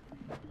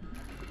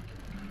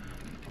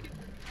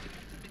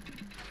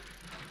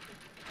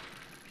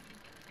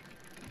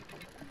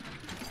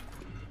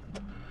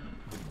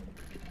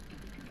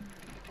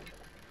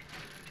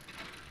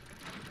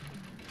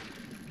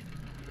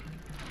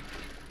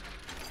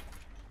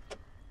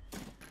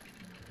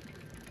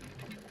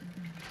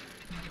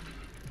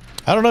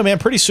 I don't know, man.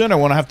 Pretty soon I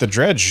won't have to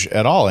dredge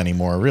at all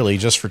anymore, really,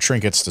 just for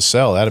trinkets to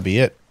sell. That'll be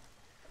it.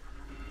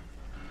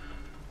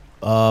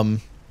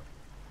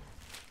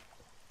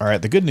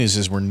 Alright, the good news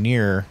is we're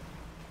near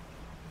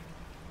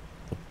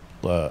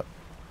oh,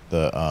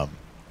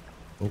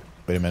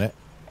 wait a minute.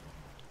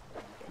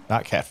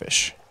 Not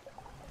catfish.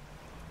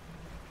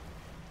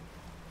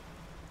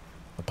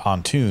 The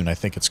pontoon, I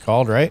think it's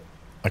called, right?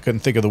 I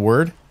couldn't think of the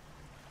word.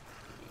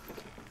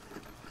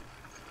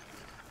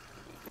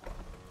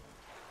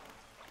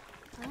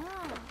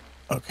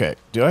 Okay,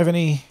 do I have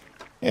any?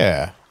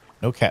 Yeah,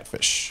 no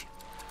catfish.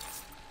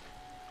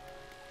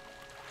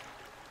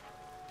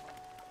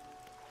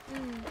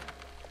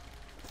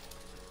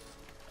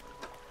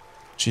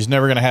 She's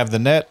never going to have the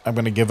net. I'm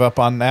going to give up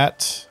on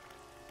that.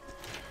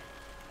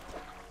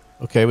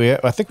 Okay,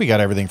 I think we got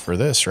everything for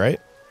this, right?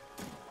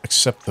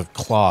 Except the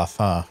cloth,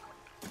 huh?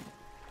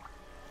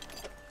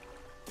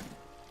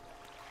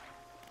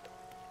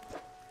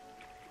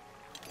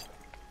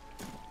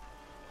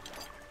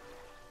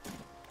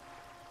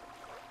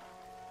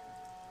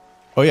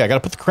 Oh yeah, I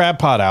gotta put the crab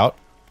pot out.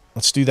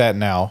 Let's do that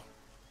now.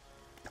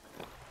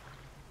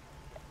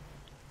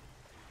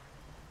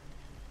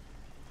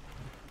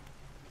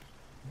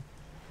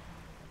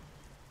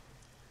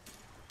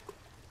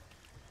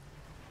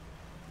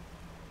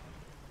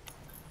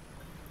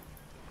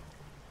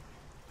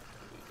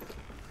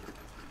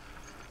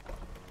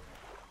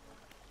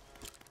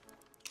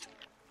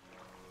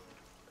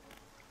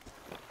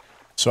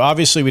 So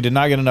obviously we did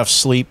not get enough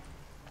sleep.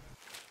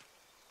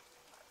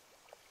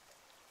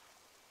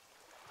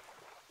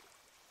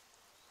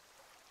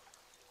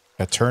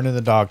 Got turn in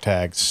the dog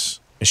tags.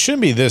 It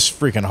shouldn't be this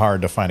freaking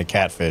hard to find a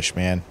catfish,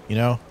 man. You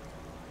know?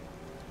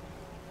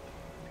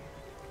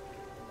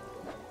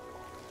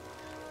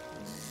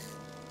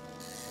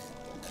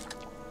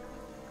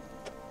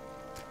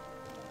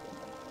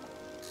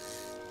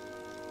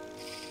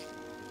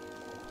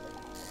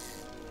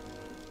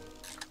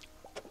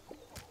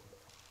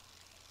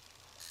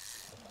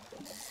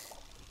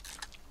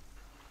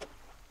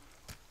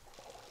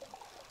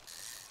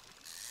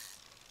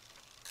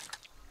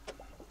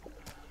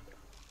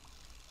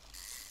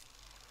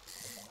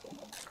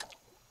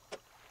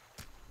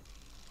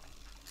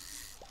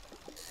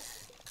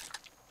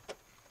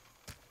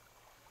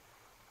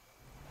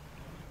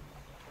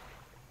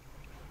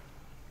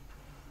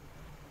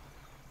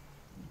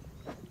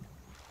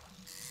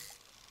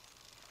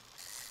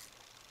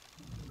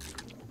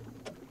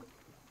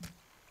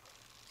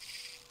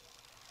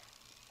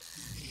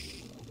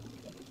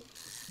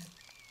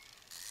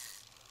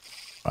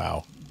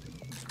 Wow.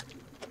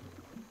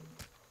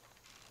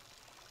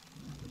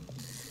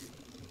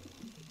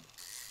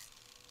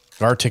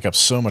 Guard take up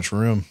so much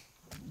room.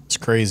 It's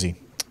crazy.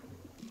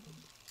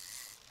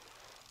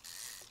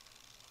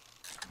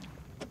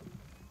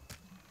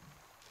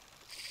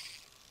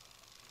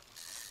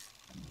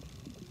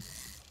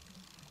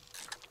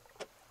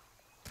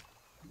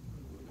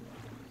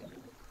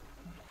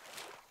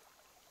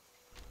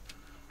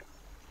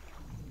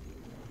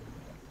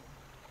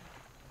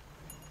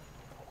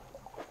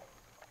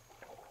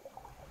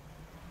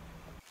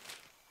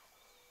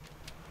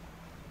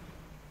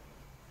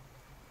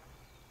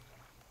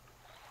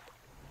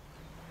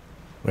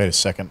 Wait a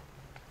second.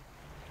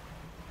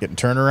 Getting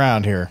turned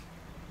around here.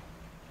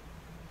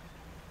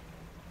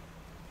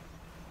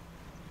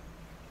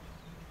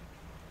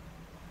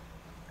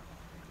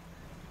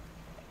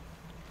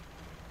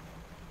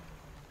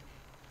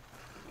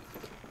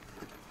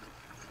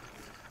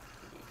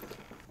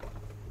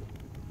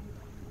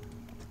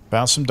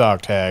 Found some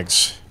dog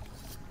tags.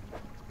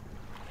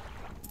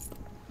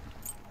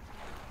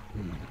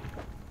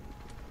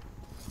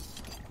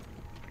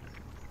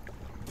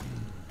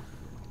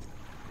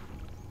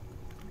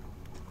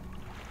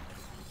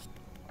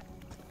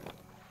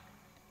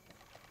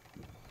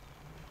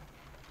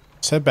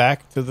 Let's head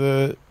back to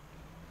the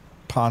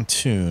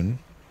pontoon.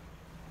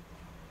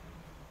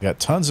 We got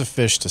tons of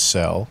fish to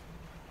sell.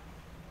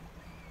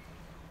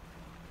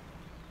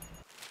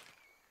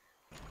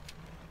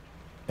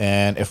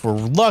 And if we're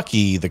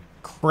lucky, the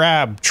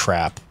crab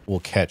trap will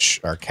catch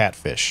our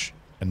catfish.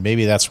 And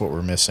maybe that's what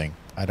we're missing.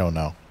 I don't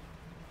know.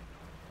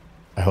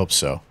 I hope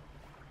so.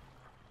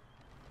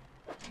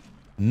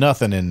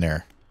 Nothing in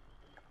there.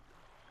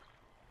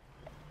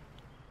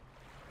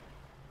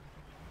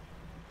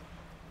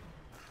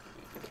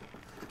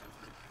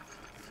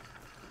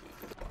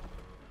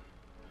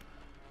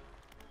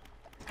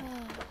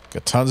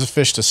 Got tons of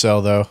fish to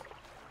sell, though.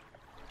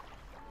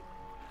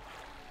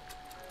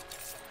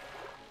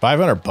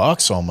 500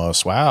 bucks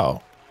almost.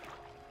 Wow.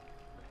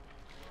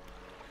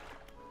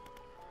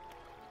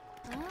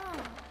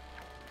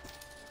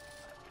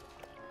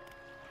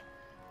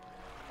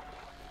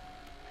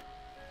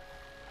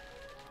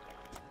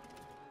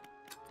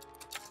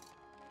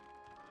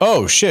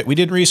 Oh shit, we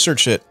didn't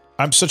research it.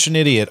 I'm such an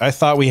idiot. I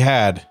thought we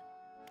had.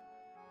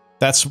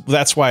 That's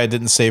why I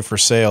didn't save for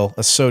sale.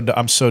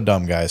 I'm so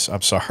dumb, guys.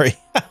 I'm sorry.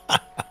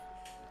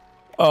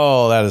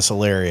 Oh, that is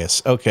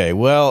hilarious. Okay,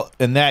 well,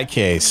 in that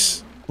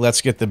case,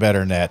 let's get the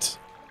better net.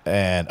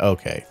 And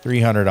okay,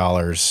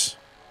 $300.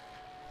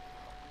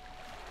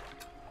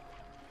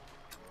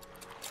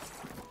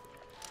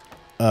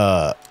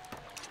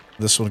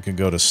 This one can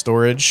go to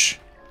storage.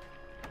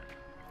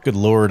 Good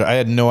lord, I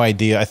had no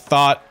idea.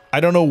 I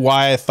don't know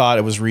why I thought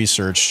it was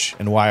researched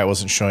and why it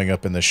wasn't showing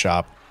up in the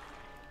shop.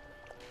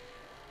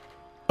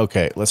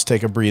 Okay, let's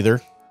take a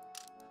breather.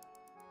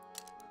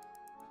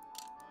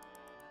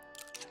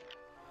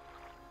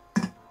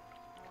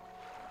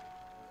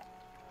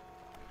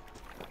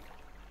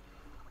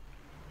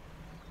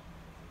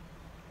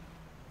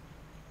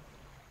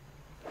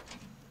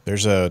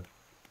 There's a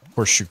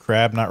horseshoe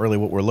crab, not really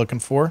what we're looking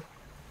for.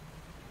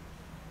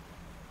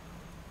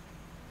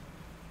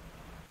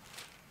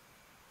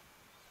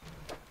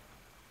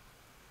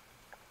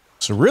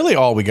 So really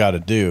all we got to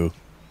do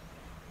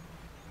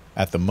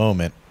at the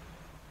moment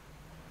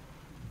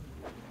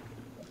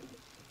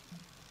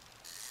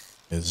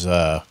is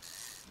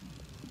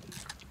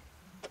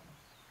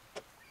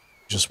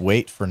just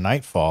wait for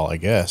nightfall, I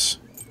guess.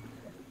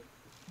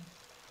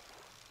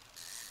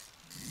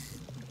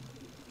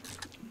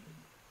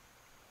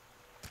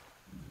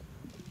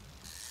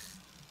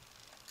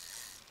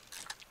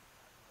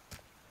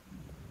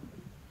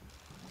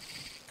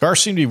 Cars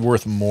seem to be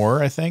worth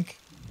more, I think.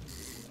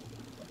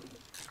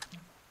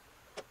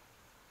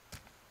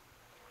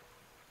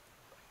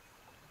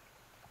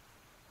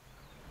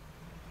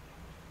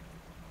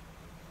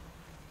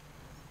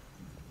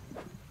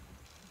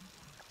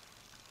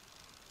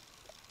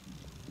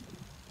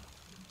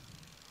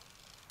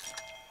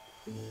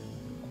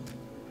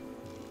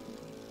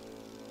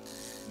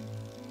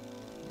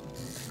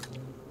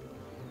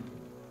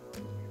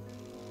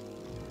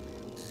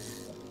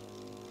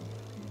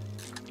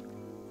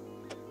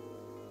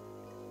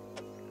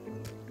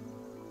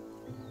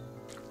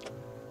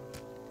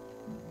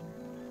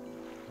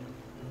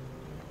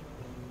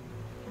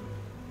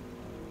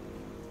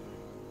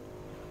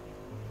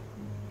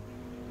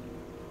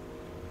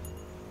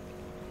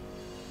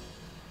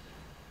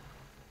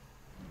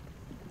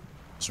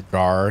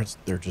 Cigars,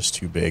 they're just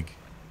too big.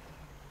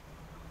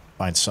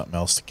 Find something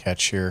else to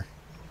catch here.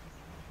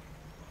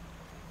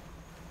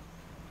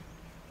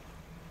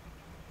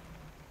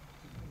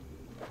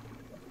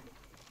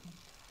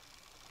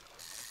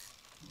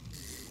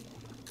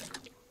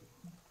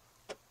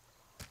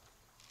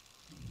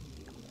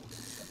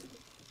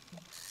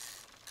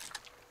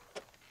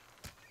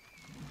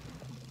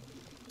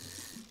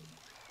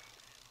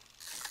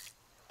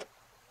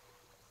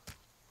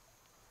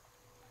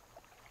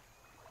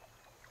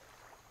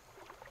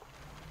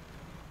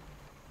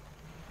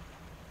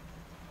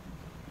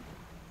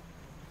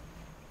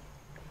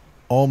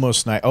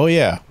 Almost night. Oh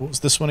yeah, what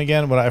was this one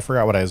again? I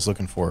forgot what I was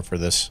looking for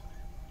this.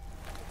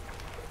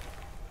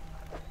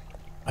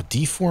 A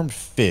deformed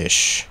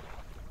fish.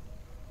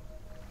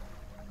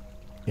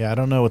 Yeah, I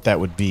don't know what that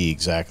would be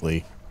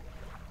exactly.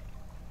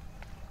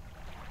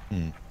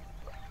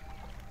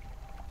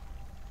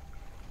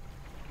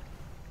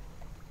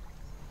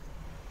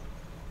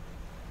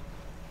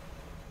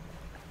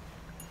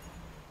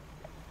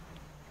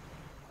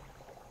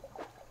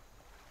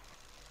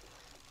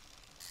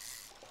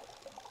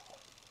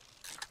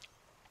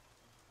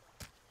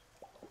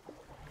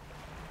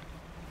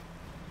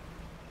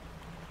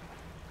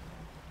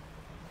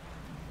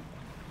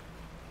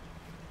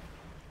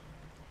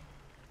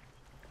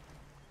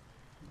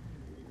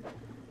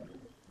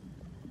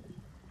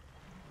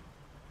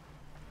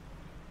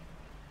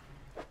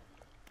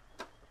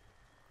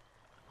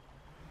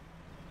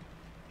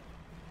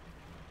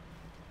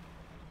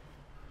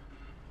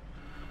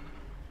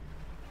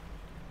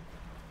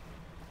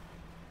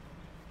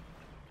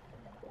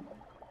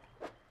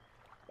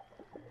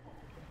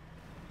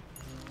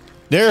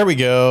 There we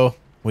go.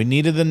 We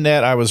needed the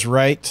net. I was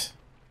right.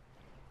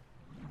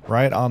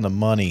 Right on the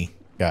money,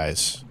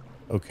 guys.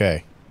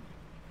 Okay.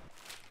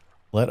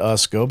 Let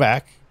us go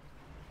back.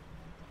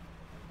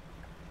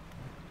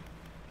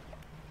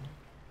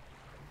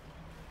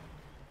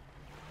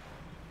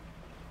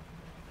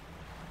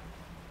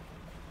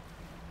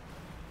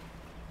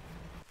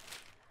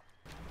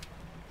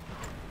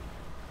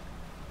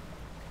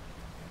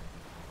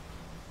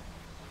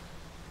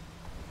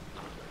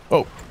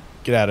 Oh,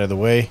 get out of the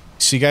way.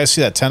 So you guys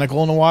see that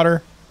tentacle in the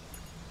water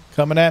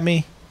coming at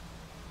me?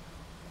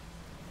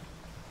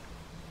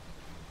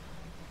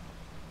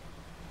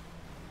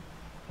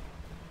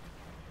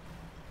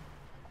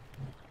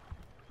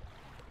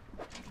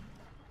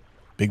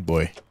 Big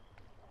boy.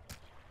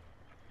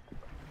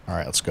 All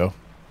right, let's go.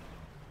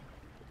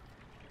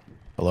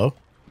 Hello?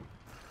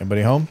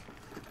 Anybody home?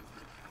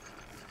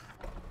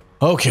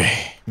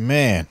 Okay,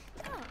 man.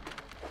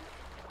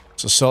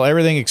 So sell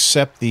everything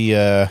except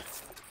the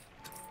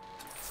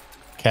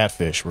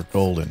catfish. We're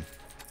golden.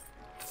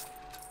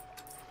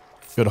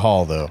 Good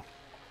haul, though.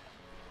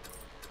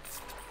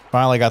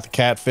 Finally got the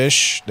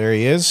catfish. There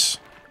he is.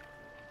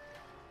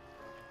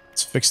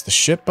 Let's fix the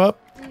ship up.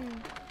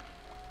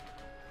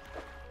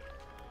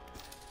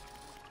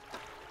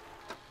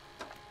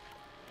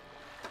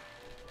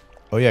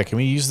 Oh yeah, can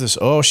we use this?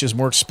 Oh, she has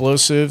more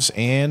explosives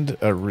and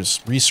a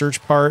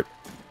research part.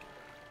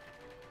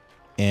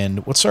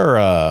 And what's our,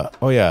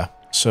 oh yeah,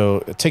 so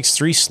it takes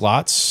 3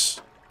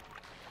 slots.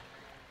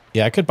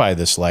 Yeah, I could buy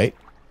this light.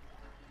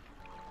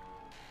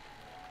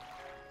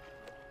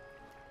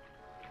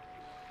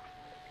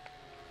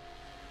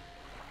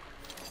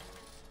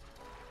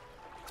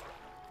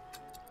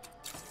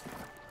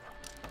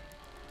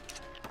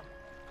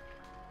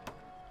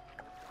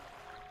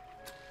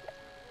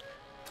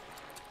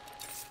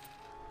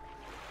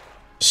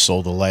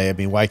 Sold the light. I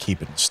mean, why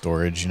keep it in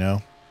storage, you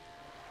know?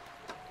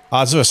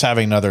 Odds of us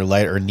having another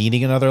light or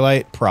needing another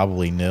light,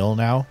 probably nil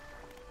now.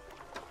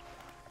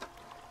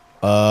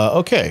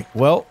 Okay,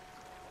 well.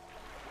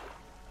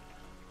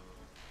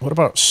 What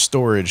about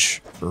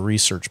storage for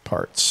research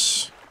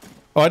parts?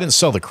 Oh, I didn't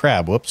sell the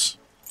crab, whoops.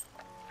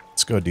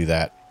 Let's go do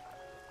that.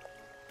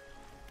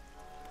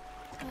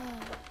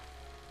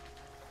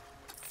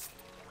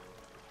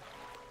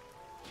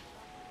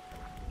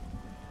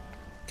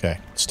 Okay,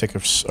 let's take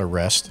a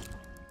rest.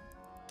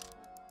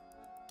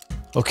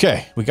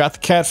 Okay, we got the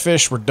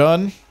catfish. We're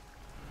done.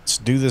 Let's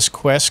do this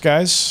quest,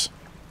 guys.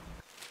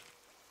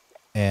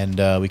 And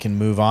we can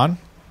move on.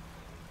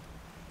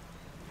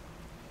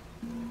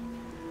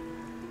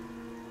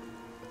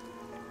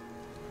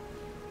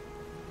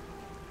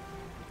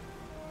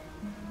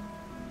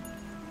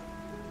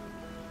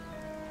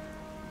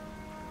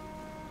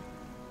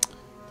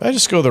 Did I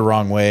just go the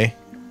wrong way?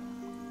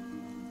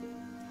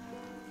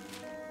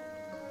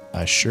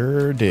 I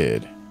sure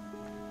did.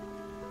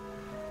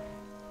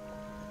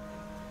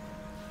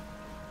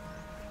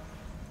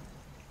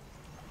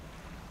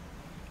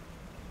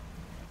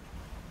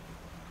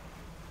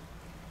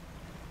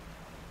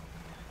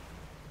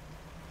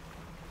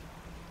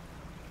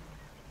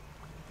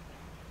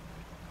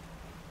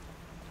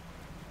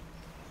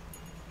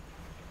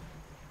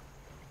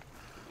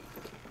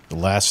 The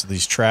last of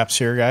these traps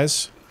here,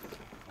 guys.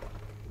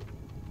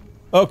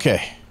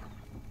 Okay.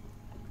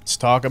 Let's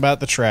talk about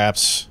the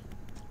traps.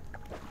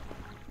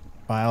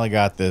 Finally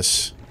got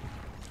this.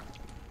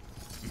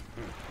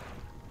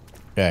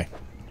 Okay.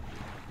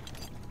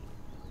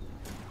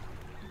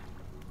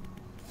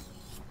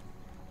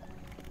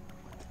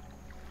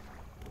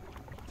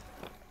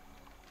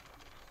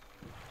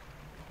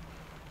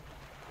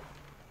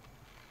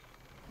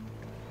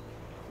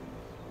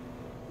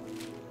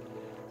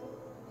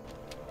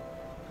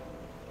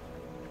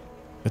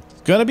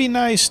 It's gonna be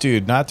nice,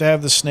 dude, not to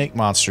have the snake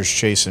monsters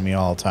chasing me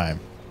all the time.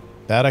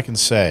 That I can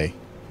say.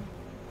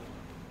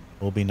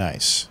 Will be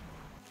nice.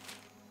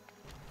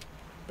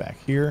 Back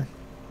here.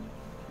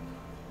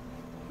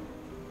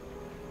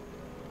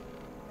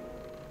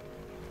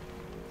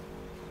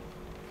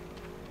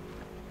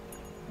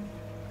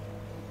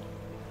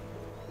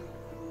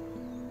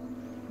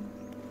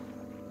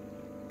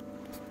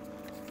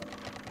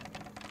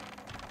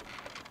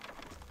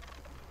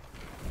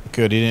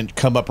 Good, he didn't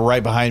come up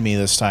right behind me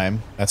this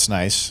time. That's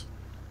nice.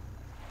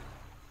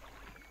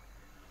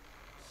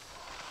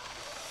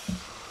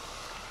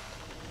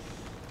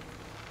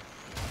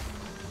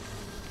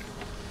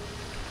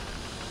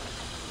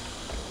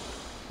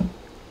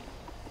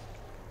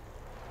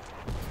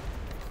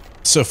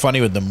 So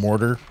funny with the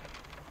mortar.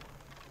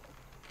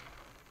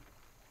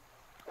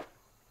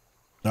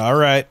 All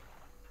right.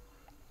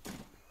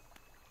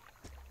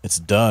 It's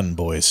done,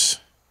 boys.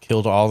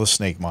 Killed all the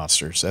snake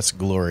monsters. That's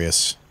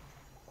glorious.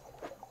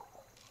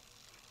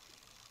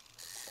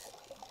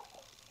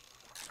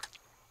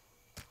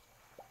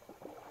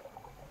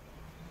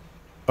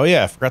 Oh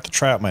yeah, I forgot to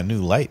try out my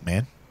new light,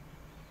 man.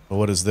 Well,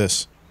 what is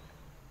this?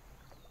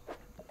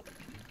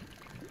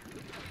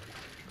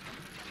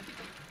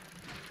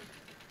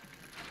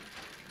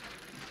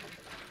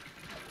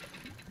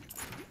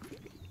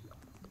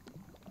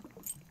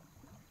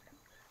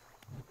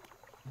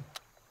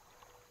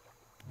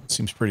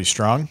 Seems pretty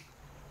strong.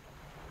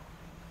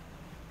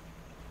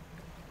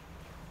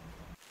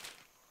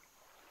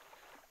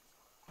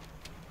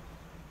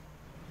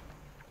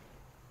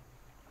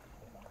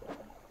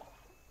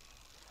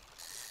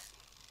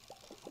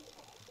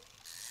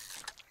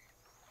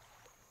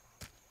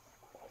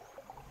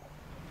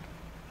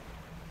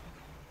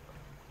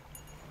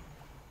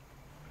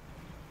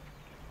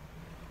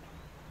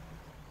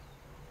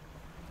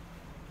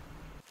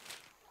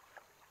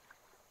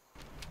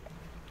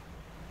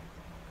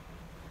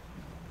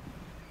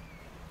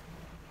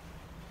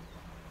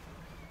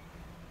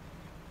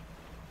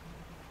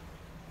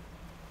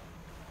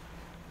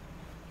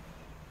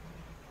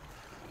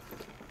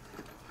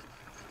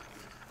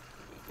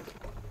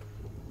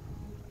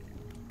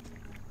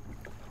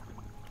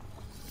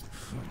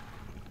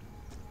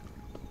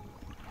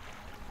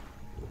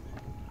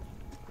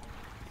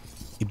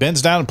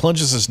 bends down and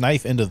plunges his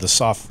knife into the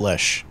soft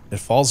flesh.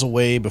 It falls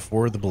away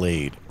before the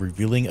blade,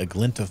 revealing a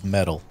glint of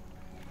metal.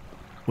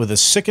 With a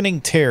sickening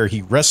tear,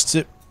 he wrests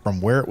it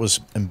from where it was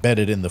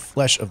embedded in the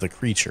flesh of the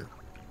creature.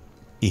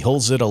 He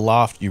holds it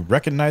aloft. You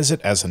recognize it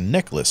as a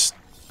necklace,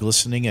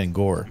 glistening in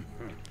gore.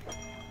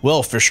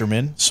 Well,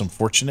 fisherman, some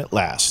fortune at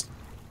last.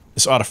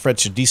 This ought to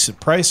fetch a decent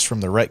price from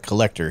the right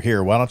collector.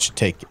 Here, why don't you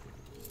take it?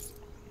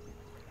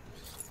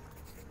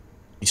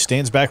 He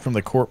stands back from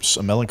the corpse.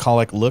 A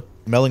melancholic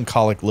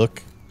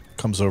look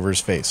comes over his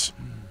face.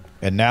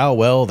 And now,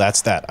 well,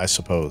 that's that, I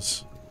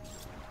suppose.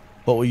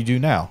 What will you do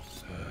now?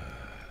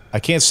 I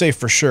can't say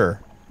for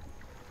sure.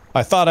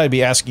 I thought I'd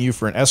be asking you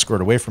for an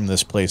escort away from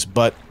this place,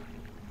 but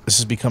this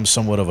has become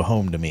somewhat of a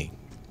home to me.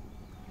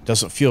 It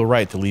doesn't feel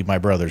right to leave my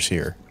brothers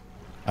here.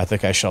 I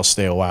think I shall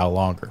stay a while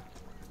longer.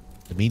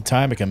 In the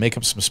meantime, I can make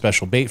up some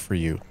special bait for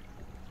you.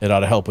 It ought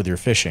to help with your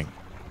fishing.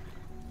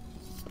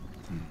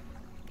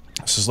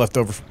 This is left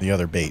over from the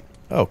other bait.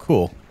 Oh,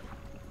 cool.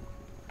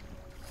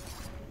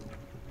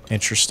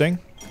 Interesting.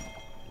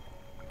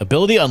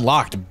 Ability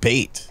unlocked,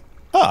 bait.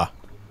 Huh.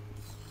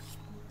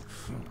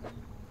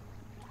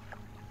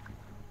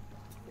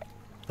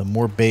 The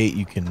more bait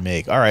you can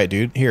make. Alright,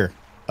 dude. Here.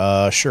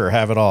 Sure,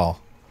 have it all.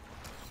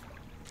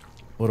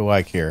 What do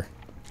I care?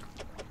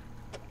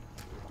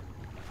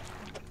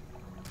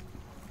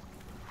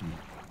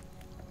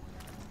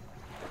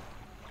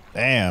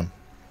 Damn.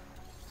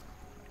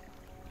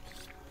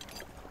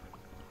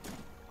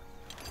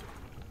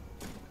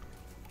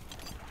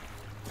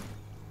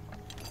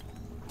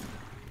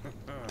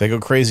 They go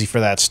crazy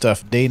for that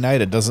stuff. Day, night,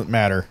 it doesn't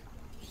matter.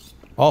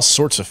 All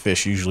sorts of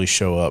fish usually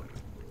show up.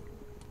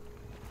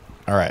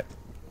 Alright.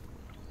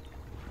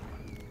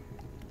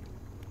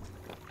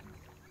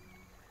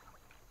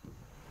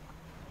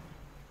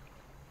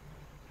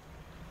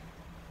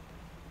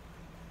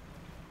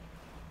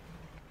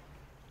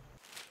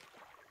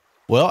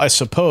 Well, I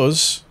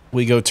suppose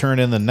we go turn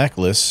in the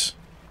necklace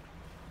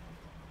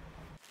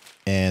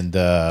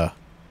and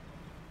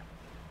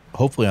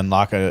hopefully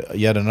unlock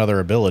yet another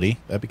ability.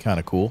 That'd be kind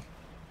of cool.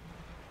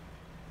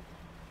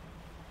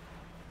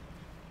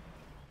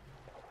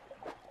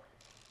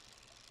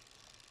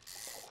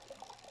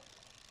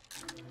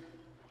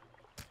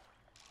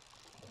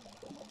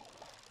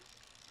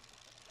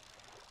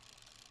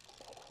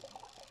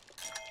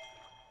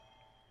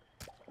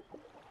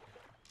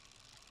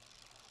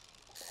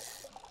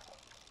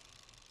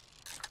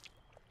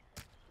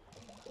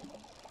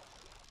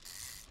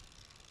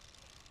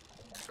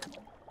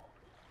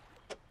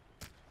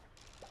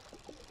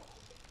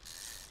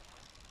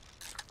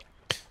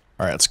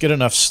 Alright, let's get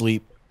enough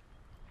sleep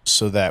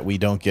so that we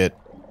don't get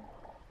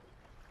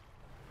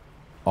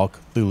all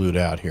Cthulhu'd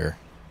out here.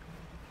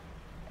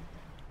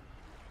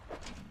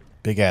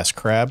 Big ass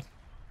crab.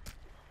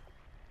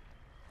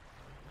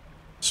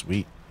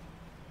 Sweet.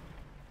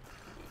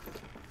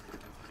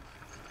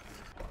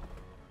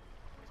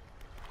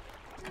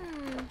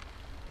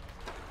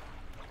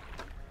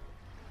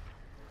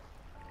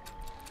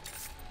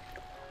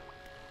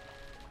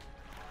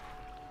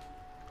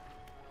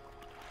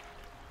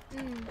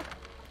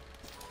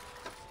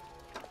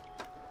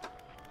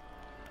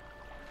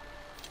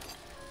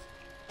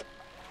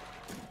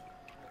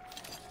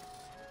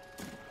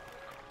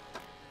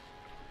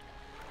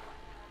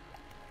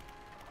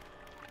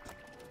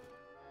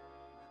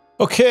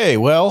 Okay,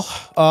 well,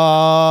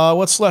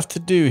 what's left to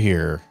do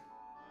here?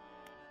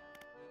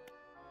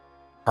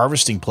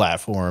 Harvesting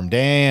platform.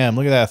 Damn,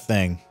 look at that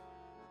thing.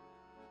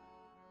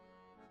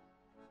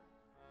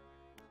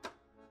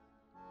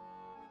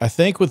 I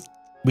think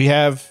we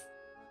have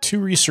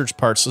 2 research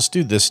parts. Let's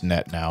do this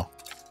net now.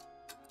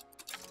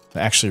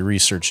 Actually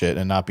research it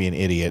and not be an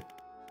idiot.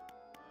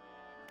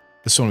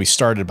 This one we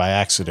started by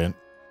accident.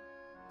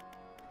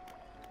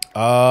 Is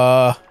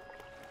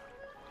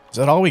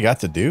that all we got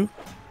to do?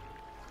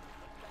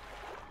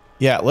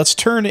 Yeah, let's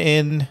turn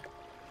in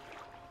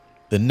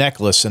the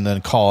necklace and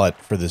then call it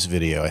for this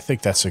video. I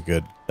think that's a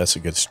good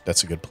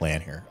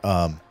plan here.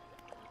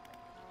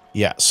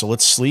 Yeah, so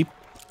let's sleep.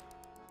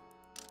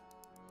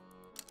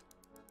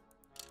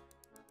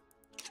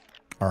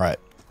 All right.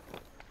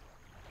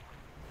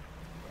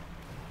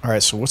 All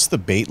right, so what's the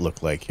bait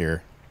look like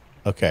here?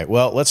 Okay,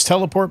 well, let's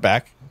teleport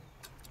back.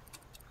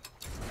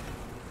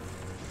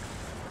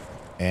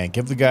 And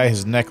give the guy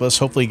his necklace.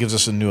 Hopefully he gives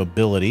us a new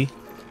ability.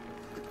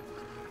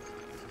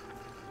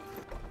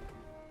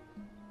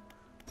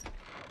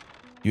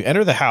 You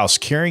enter the house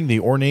carrying the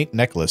ornate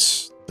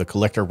necklace. The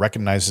collector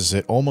recognizes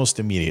it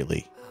almost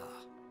immediately.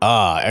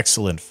 Ah,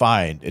 excellent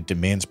find. It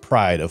demands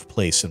pride of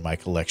place in my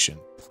collection.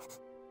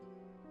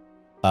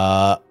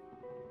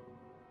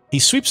 He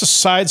sweeps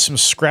aside some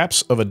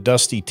scraps of a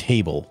dusty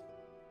table.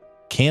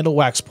 Candle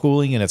wax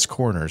pooling in its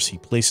corners. He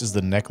places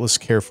the necklace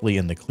carefully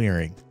in the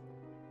clearing.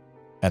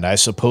 And I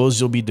suppose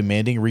you'll be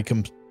demanding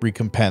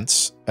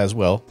recompense as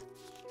well.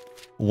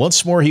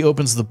 Once more, he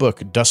opens the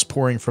book, dust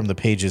pouring from the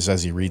pages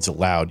as he reads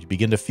aloud. You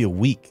begin to feel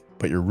weak,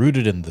 but you're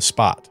rooted in the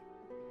spot.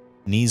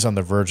 Knees on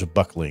the verge of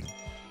buckling.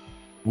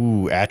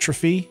 Ooh,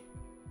 atrophy?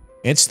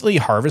 Instantly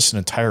harvest an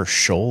entire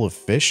shoal of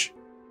fish?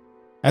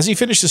 As he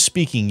finishes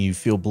speaking, you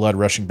feel blood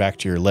rushing back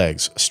to your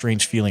legs. A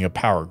strange feeling of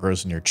power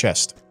grows in your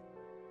chest.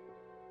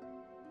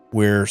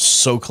 We're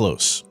so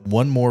close.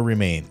 One more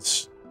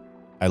remains.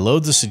 I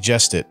loathe to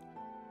suggest it,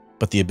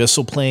 but the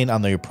abyssal plane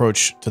on the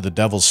approach to the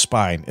Devil's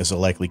Spine is a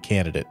likely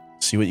candidate.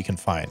 See what you can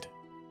find.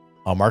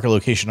 I'll mark a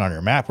location on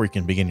your map where you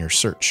can begin your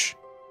search.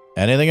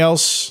 Anything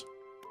else?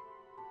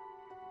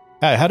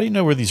 How do you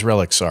know where these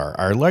relics are?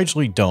 I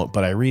largely don't,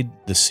 but I read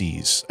the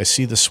seas. I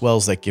see the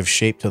swells that give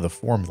shape to the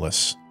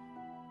formless.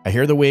 I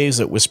hear the waves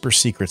that whisper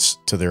secrets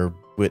to their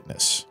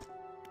witness.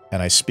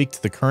 And I speak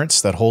to the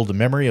currents that hold the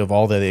memory of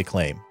all that they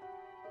claim.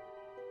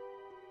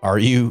 Are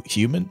you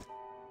human?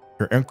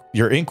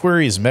 Your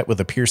inquiry is met with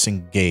a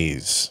piercing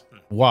gaze.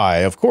 Why,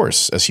 of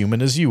course, as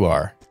human as you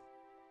are.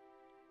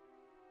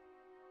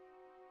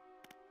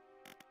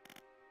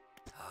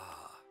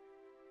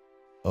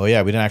 Oh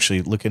yeah, we didn't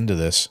actually look into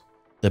this.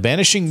 The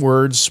banishing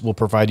words will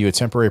provide you a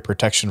temporary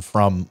protection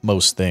from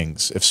most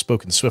things. If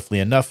spoken swiftly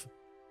enough,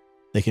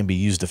 they can be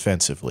used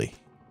offensively.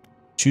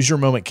 Choose your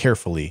moment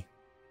carefully.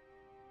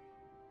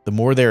 The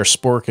more they are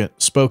spoken,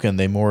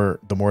 the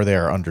more they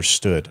are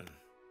understood.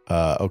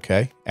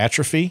 Okay.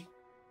 Atrophy.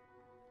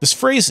 This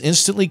phrase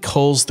instantly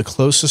culls the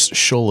closest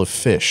shoal of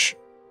fish,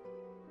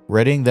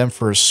 readying them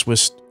for a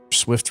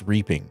swift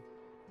reaping.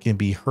 It can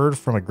be heard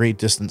from a great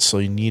distance, so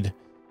you need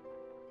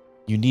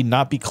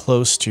not be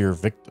close to your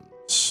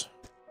victims.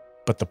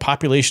 But the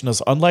population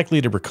is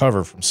unlikely to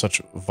recover from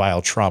such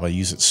vile trauma.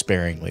 Use it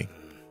sparingly.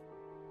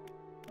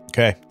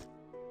 Okay.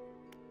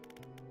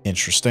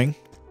 Interesting.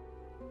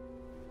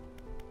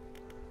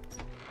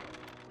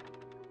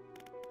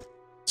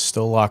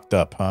 Still locked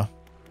up, huh?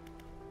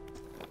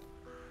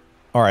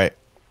 All right.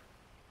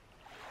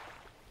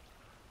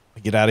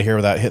 Get out of here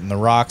without hitting the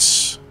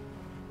rocks.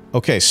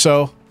 Okay,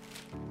 so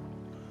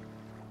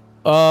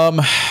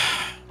I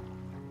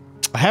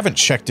haven't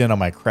checked in on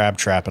my crab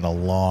trap in a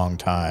long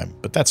time,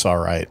 but that's all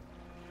right.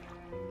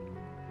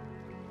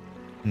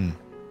 I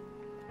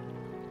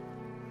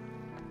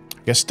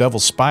guess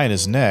Devil's Spine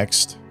is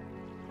next.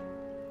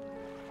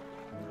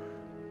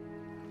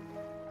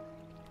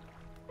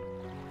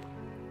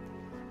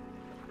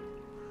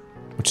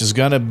 Which is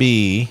gonna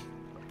be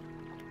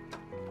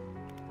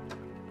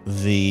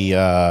the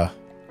I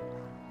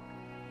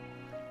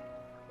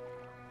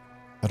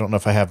don't know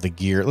if I have the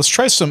gear. Let's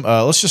try some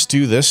let's just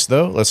do this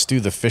though. Let's do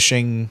the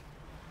fishing.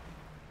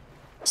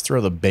 Let's throw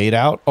the bait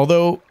out.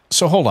 Although,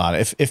 so hold on.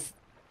 If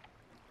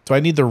do I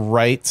need the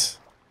right,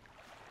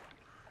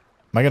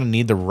 am I gonna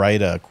need the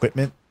right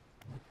equipment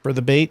for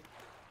the bait?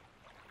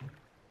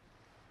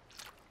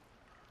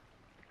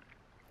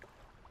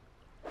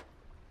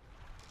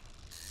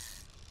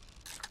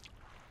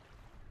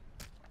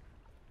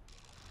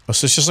 Oh,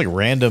 so it's just like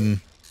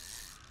random,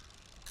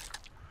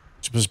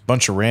 just a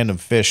bunch of random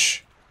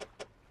fish.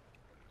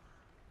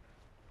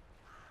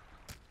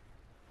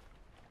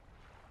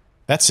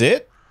 That's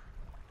it?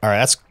 All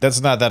right,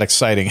 that's not that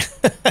exciting.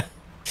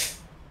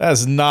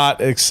 That's not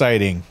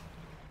exciting.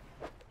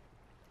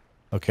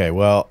 Okay,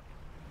 well,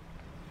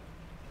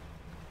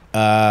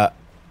 it's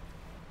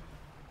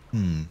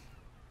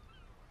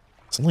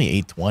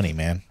only 8:20,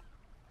 man.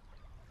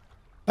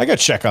 I gotta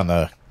check on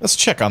the, let's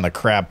check on the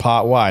crab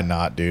pot. Why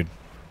not, dude?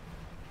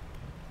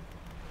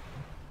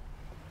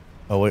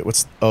 Oh, wait,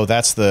 what's... Oh,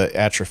 that's the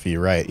atrophy,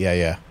 right. Yeah,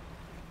 yeah.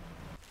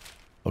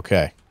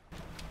 Okay.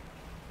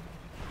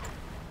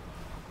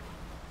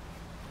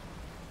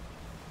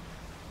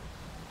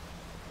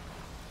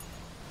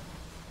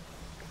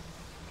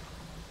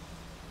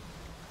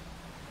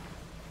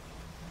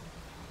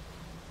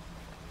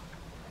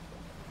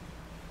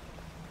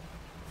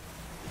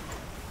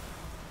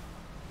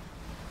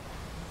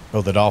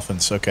 Oh, the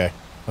dolphins. Okay. I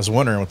was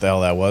wondering what the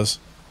hell that was.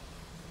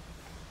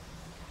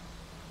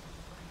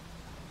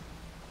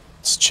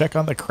 Let's check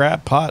on the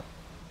crab pot.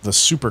 The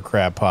super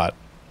crab pot.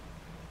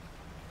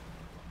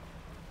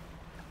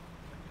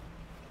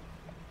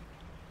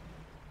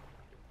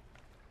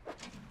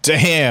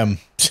 Damn.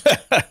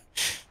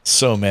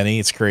 So many.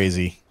 It's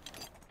crazy.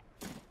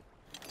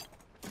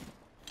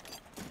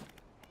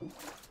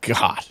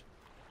 God.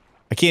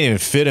 I can't even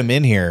fit them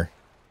in here.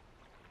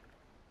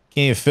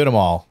 Can't even fit them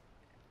all.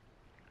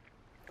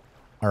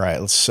 All right,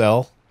 let's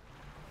sell.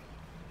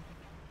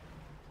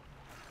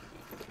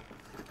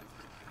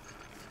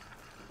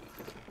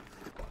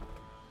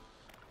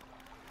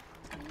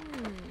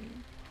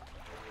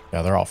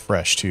 Yeah, they're all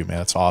fresh too, man.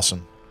 That's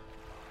awesome.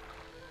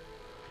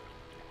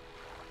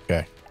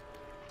 Okay.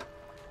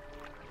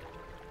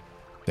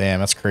 Damn,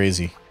 that's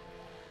crazy.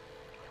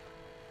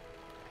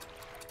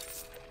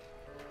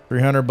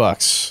 300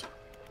 bucks.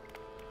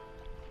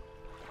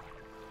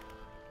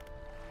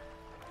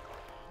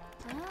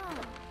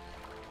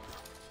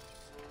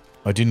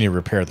 I do need to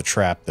repair the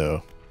trap,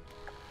 though.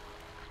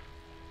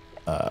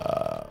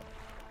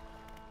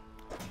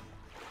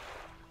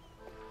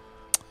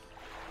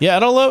 Yeah, I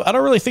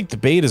don't really think the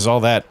bait is all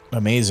that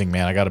amazing,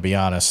 man. I got to be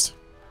honest.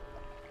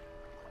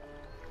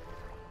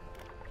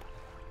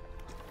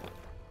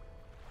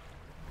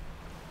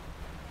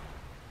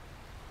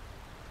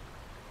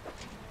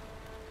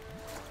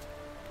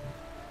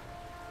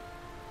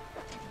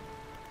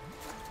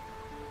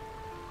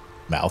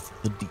 Mouth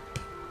of the deep.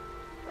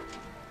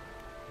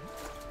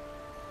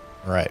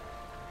 All right.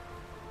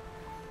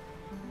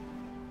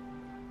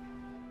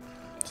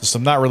 So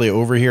I'm not really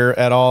over here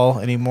at all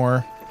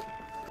anymore.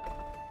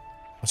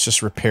 Let's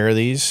just repair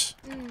these.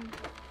 And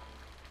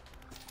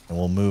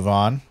we'll move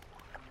on.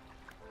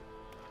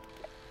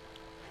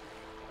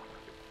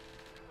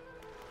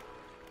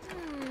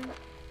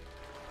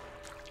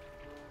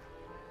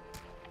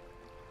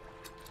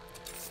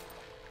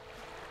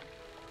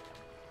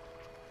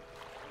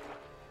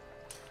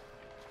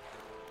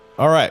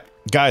 All right,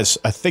 guys,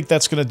 I think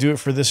that's going to do it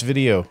for this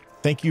video.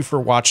 Thank you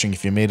for watching.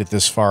 If you made it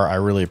this far, I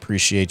really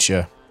appreciate you.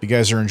 If you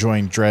guys are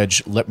enjoying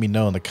Dredge, let me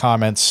know in the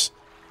comments.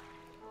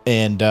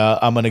 And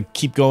I'm going to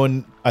keep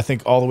going, I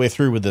think, all the way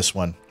through with this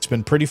one. It's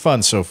been pretty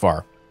fun so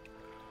far.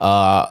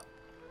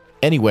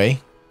 Anyway,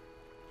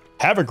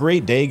 have a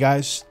great day,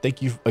 guys.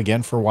 Thank you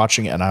again for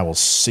watching, and I will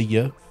see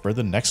you for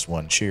the next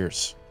one.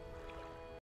 Cheers.